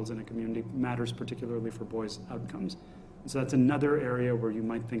role models in a community matters particularly for boys' outcomes. And so that's another area where you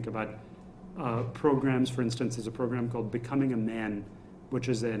might think about programs. For instance, there's a program called Becoming a Man, which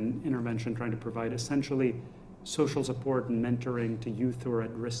is an intervention trying to provide essentially social support and mentoring to youth who are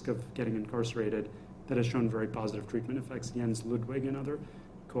at risk of getting incarcerated that has shown very positive treatment effects. Jens Ludwig and other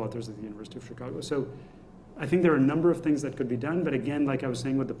co-authors at the University of Chicago. So I think there are a number of things that could be done, but again, like I was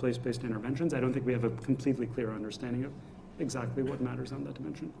saying with the place-based interventions, I don't think we have a completely clear understanding of exactly what matters on that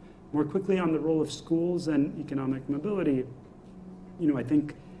dimension. More quickly on the role of schools and economic mobility, I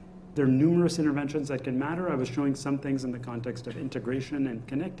think there are numerous interventions that can matter. I was showing some things in the context of integration and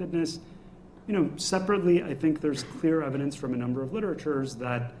connectedness. Separately, I think there's clear evidence from a number of literatures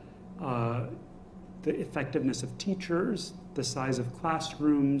that the effectiveness of teachers, the size of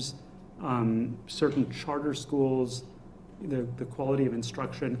classrooms, certain charter schools, the quality of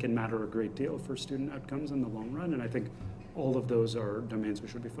instruction can matter a great deal for student outcomes in the long run, and I think all of those are domains we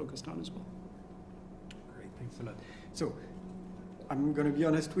should be focused on as well. Great, thanks a lot. So I'm going to be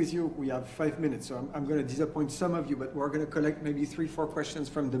honest with you, we have 5 minutes, so I'm going to disappoint some of you, but we're going to collect maybe 3-4 questions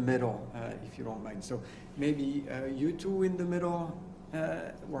from the middle, if you don't mind. So maybe you two in the middle,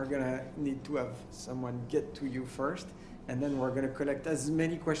 we're going to need to have someone get to you first, and then we're going to collect as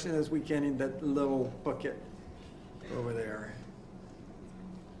many questions as we can in that little bucket over there.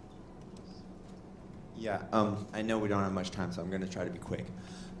 Yeah, I know we don't have much time, so I'm going to try to be quick.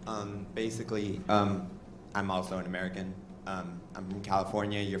 Basically, I'm also an American, I'm from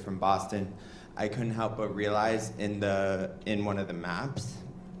California, you're from Boston. I couldn't help but realize in one of the maps,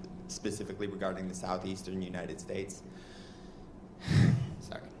 specifically regarding the southeastern United States,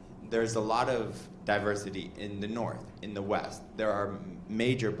 there's a lot of diversity in the north, in the west. There are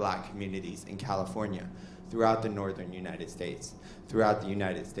major black communities in California, throughout the northern United States, throughout the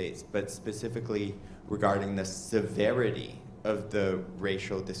United States, but specifically regarding the severity of the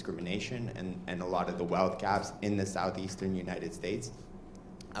racial discrimination and a lot of the wealth gaps in the southeastern United States.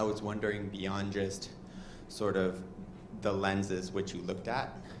 I was wondering, beyond just sort of the lenses which you looked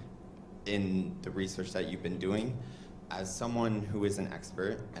at in the research that you've been doing, as someone who is an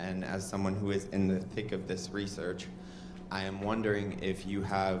expert and as someone who is in the thick of this research, I am wondering if you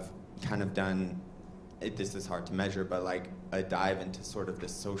have kind of done, this is hard to measure, but like a dive into sort of the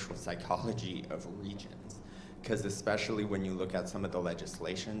social psychology of regions. Because especially when you look at some of the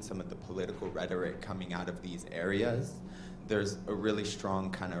legislation, some of the political rhetoric coming out of these areas, there's a really strong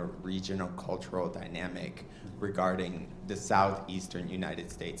kind of regional cultural dynamic regarding the southeastern United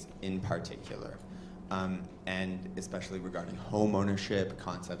States in particular. And especially regarding home ownership,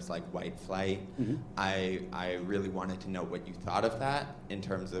 concepts like white flight. Mm-hmm. I really wanted to know what you thought of that in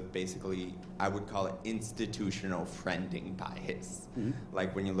terms of basically, I would call it institutional friending bias. Mm-hmm.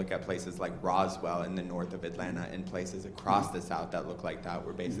 Like when you look at places like Roswell in the north of Atlanta and places across the south that look like that,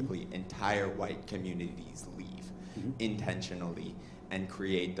 where basically entire white communities leave intentionally and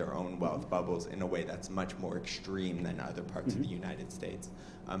create their own wealth bubbles in a way that's much more extreme than other parts of the United States.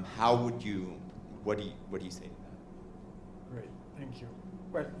 What do you say to that? Great, thank you.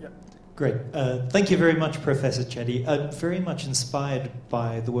 Well, yeah. Great. Thank you very much, Professor Chetty. I'm very much inspired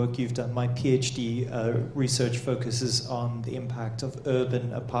by the work you've done. My PhD research focuses on the impact of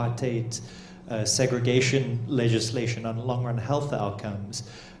urban apartheid segregation legislation on long-run health outcomes.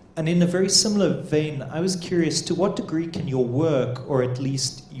 And in a very similar vein, I was curious, to what degree can your work, or at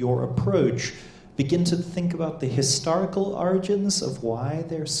least your approach, begin to think about the historical origins of why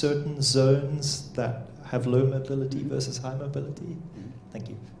there are certain zones that have low mobility versus high mobility? Thank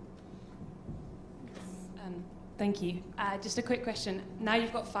you. Thank you. Just a quick question. Now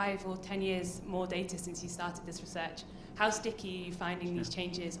you've got 5 or 10 years more data since you started this research. How sticky are you finding these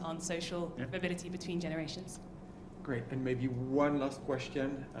changes on social mobility between generations? Great. And maybe one last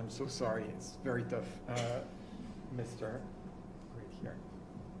question. I'm so sorry. It's very tough. Mr. right here.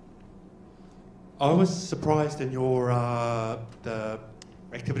 I was surprised in your the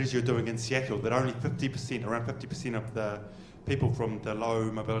activities you're doing in Seattle that only around 50% of the people from the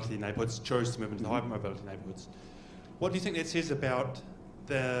low mobility neighborhoods chose to move into the high mobility neighborhoods. What do you think that says about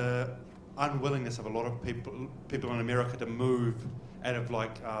the unwillingness of a lot of people in America to move out of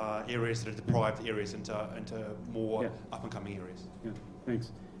areas that are deprived areas into more up and coming areas? Yeah,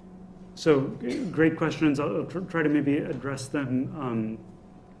 thanks. So great questions. I'll try to maybe address them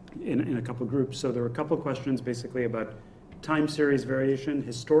in a couple groups. So there were a couple questions basically about time series variation,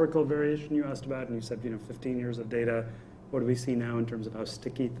 historical variation you asked about, and you said 15 years of data. What do we see now in terms of how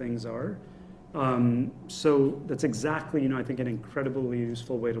sticky things are? So that's exactly, I think, an incredibly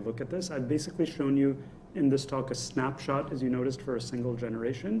useful way to look at this. I've basically shown you in this talk a snapshot, as you noticed, for a single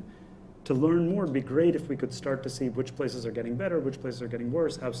generation. To learn more, it'd be great if we could start to see which places are getting better, which places are getting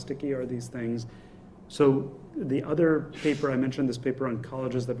worse, how sticky are these things. So the other paper, I mentioned this paper on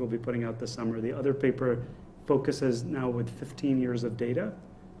colleges that we'll be putting out this summer. The other paper focuses now with 15 years of data,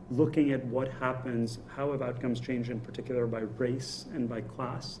 looking at what happens, how have outcomes changed in particular by race and by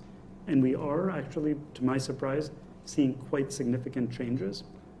class. And we are actually, to my surprise, seeing quite significant changes.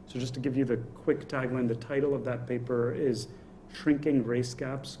 So just to give you the quick tagline, the title of that paper is Shrinking Race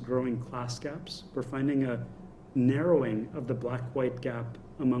Gaps, Growing Class Gaps. We're finding a narrowing of the black-white gap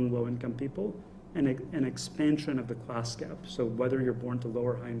among low-income people and an expansion of the class gap. So whether you're born to low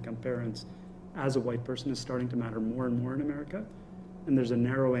or high-income parents as a white person is starting to matter more and more in America. And there's a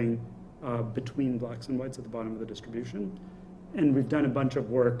narrowing between blacks and whites at the bottom of the distribution. And we've done a bunch of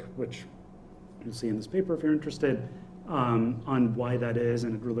work, which you'll see in this paper if you're interested, on why that is,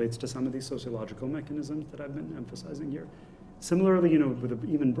 and it relates to some of these sociological mechanisms that I've been emphasizing here. Similarly, with an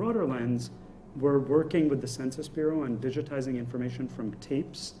even broader lens, we're working with the Census Bureau on digitizing information from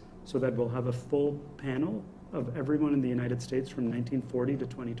tapes so that we'll have a full panel of everyone in the United States from 1940 to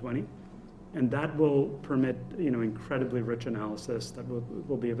 2020. And that will permit, incredibly rich analysis that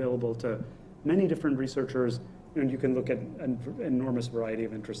will be available to many different researchers. And you can look at an enormous variety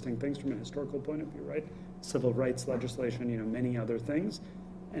of interesting things from a historical point of view, right? Civil rights legislation, many other things,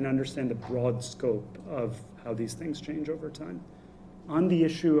 and understand the broad scope of how these things change over time. On the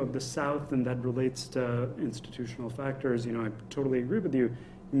issue of the South, and that relates to institutional factors, I totally agree with you.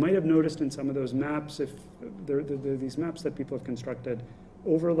 You might have noticed in some of those maps, if there are these maps that people have constructed,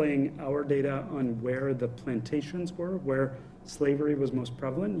 overlaying our data on where the plantations were, where slavery was most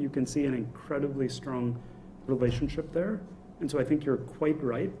prevalent, you can see an incredibly strong relationship there. And so I think you're quite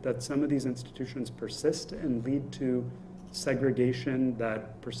right that some of these institutions persist and lead to segregation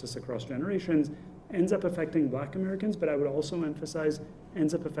that persists across generations, ends up affecting Black Americans, but I would also emphasize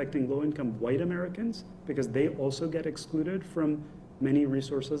ends up affecting low-income white Americans because they also get excluded from many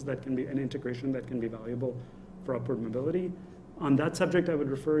resources that can be, and integration that can be valuable for upward mobility. On that subject, I would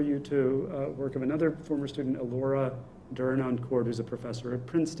refer you to work of another former student, Elora Duranoncourt, who's a professor at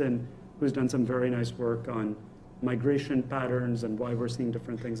Princeton, who's done some very nice work on migration patterns and why we're seeing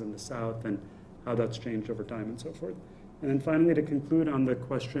different things in the South and how that's changed over time and so forth. And then finally, to conclude on the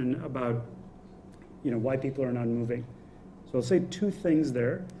question about why people are not moving. So I'll say two things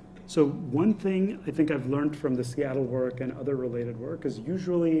there. So one thing I think I've learned from the Seattle work and other related work is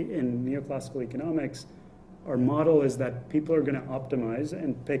usually in neoclassical economics, our model is that people are going to optimize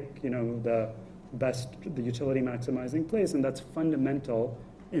and pick the utility maximizing place, and that's fundamental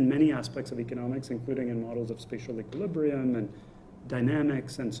in many aspects of economics, including in models of spatial equilibrium and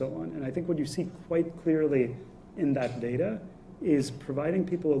dynamics and so on. And I think what you see quite clearly in that data is providing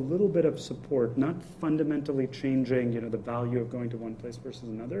people a little bit of support, not fundamentally changing the value of going to one place versus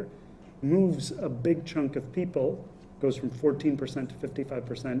another, moves a big chunk of people, goes from 14% to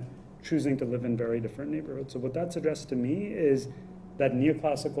 55%, choosing to live in very different neighborhoods. So what that suggests to me is that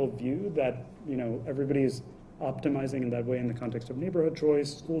neoclassical view that everybody is optimizing in that way in the context of neighborhood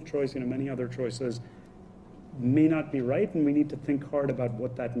choice, school choice, many other choices may not be right, and we need to think hard about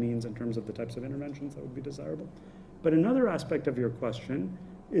what that means in terms of the types of interventions that would be desirable. But another aspect of your question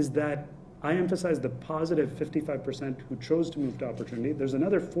is that I emphasize the positive 55% who chose to move to opportunity. There's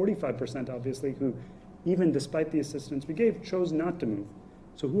another 45%, obviously, who, even despite the assistance we gave, chose not to move.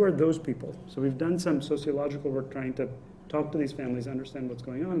 So who are those people? So we've done some sociological work trying to talk to these families, understand what's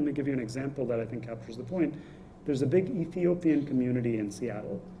going on. Let me give you an example that I think captures the point. There's a big Ethiopian community in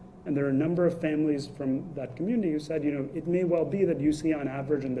Seattle, and there are a number of families from that community who said, it may well be that you see on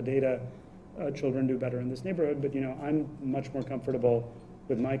average in the data children do better in this neighborhood, but I'm much more comfortable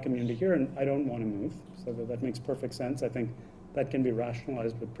with my community here, and I don't want to move. So that makes perfect sense. I think that can be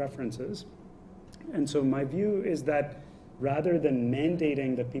rationalized with preferences. And so my view is that rather than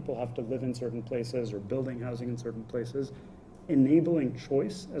mandating that people have to live in certain places or building housing in certain places, enabling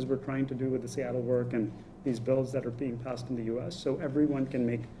choice, as we're trying to do with the Seattle work and these bills that are being passed in the US, so everyone can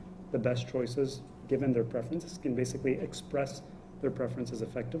make the best choices given their preferences, can basically express their preferences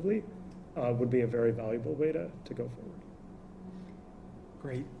effectively, would be a very valuable way to go forward.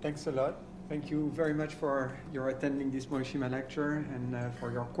 Great, thanks a lot. Thank you very much for your attending this Moishima lecture and for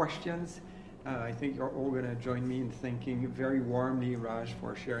your questions. I think you're all going to join me in thanking very warmly Raj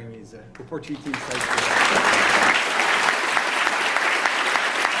for sharing his opportunity insights with us.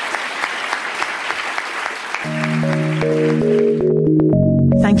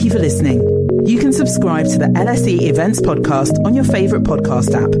 Thank you for listening. You can subscribe to the LSE Events podcast on your favourite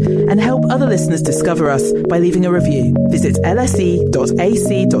podcast app and help other listeners discover us by leaving a review. Visit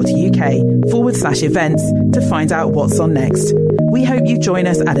lse.ac.uk/events to find out what's on next. We hope you join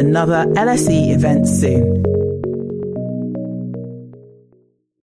us at another LSE event soon.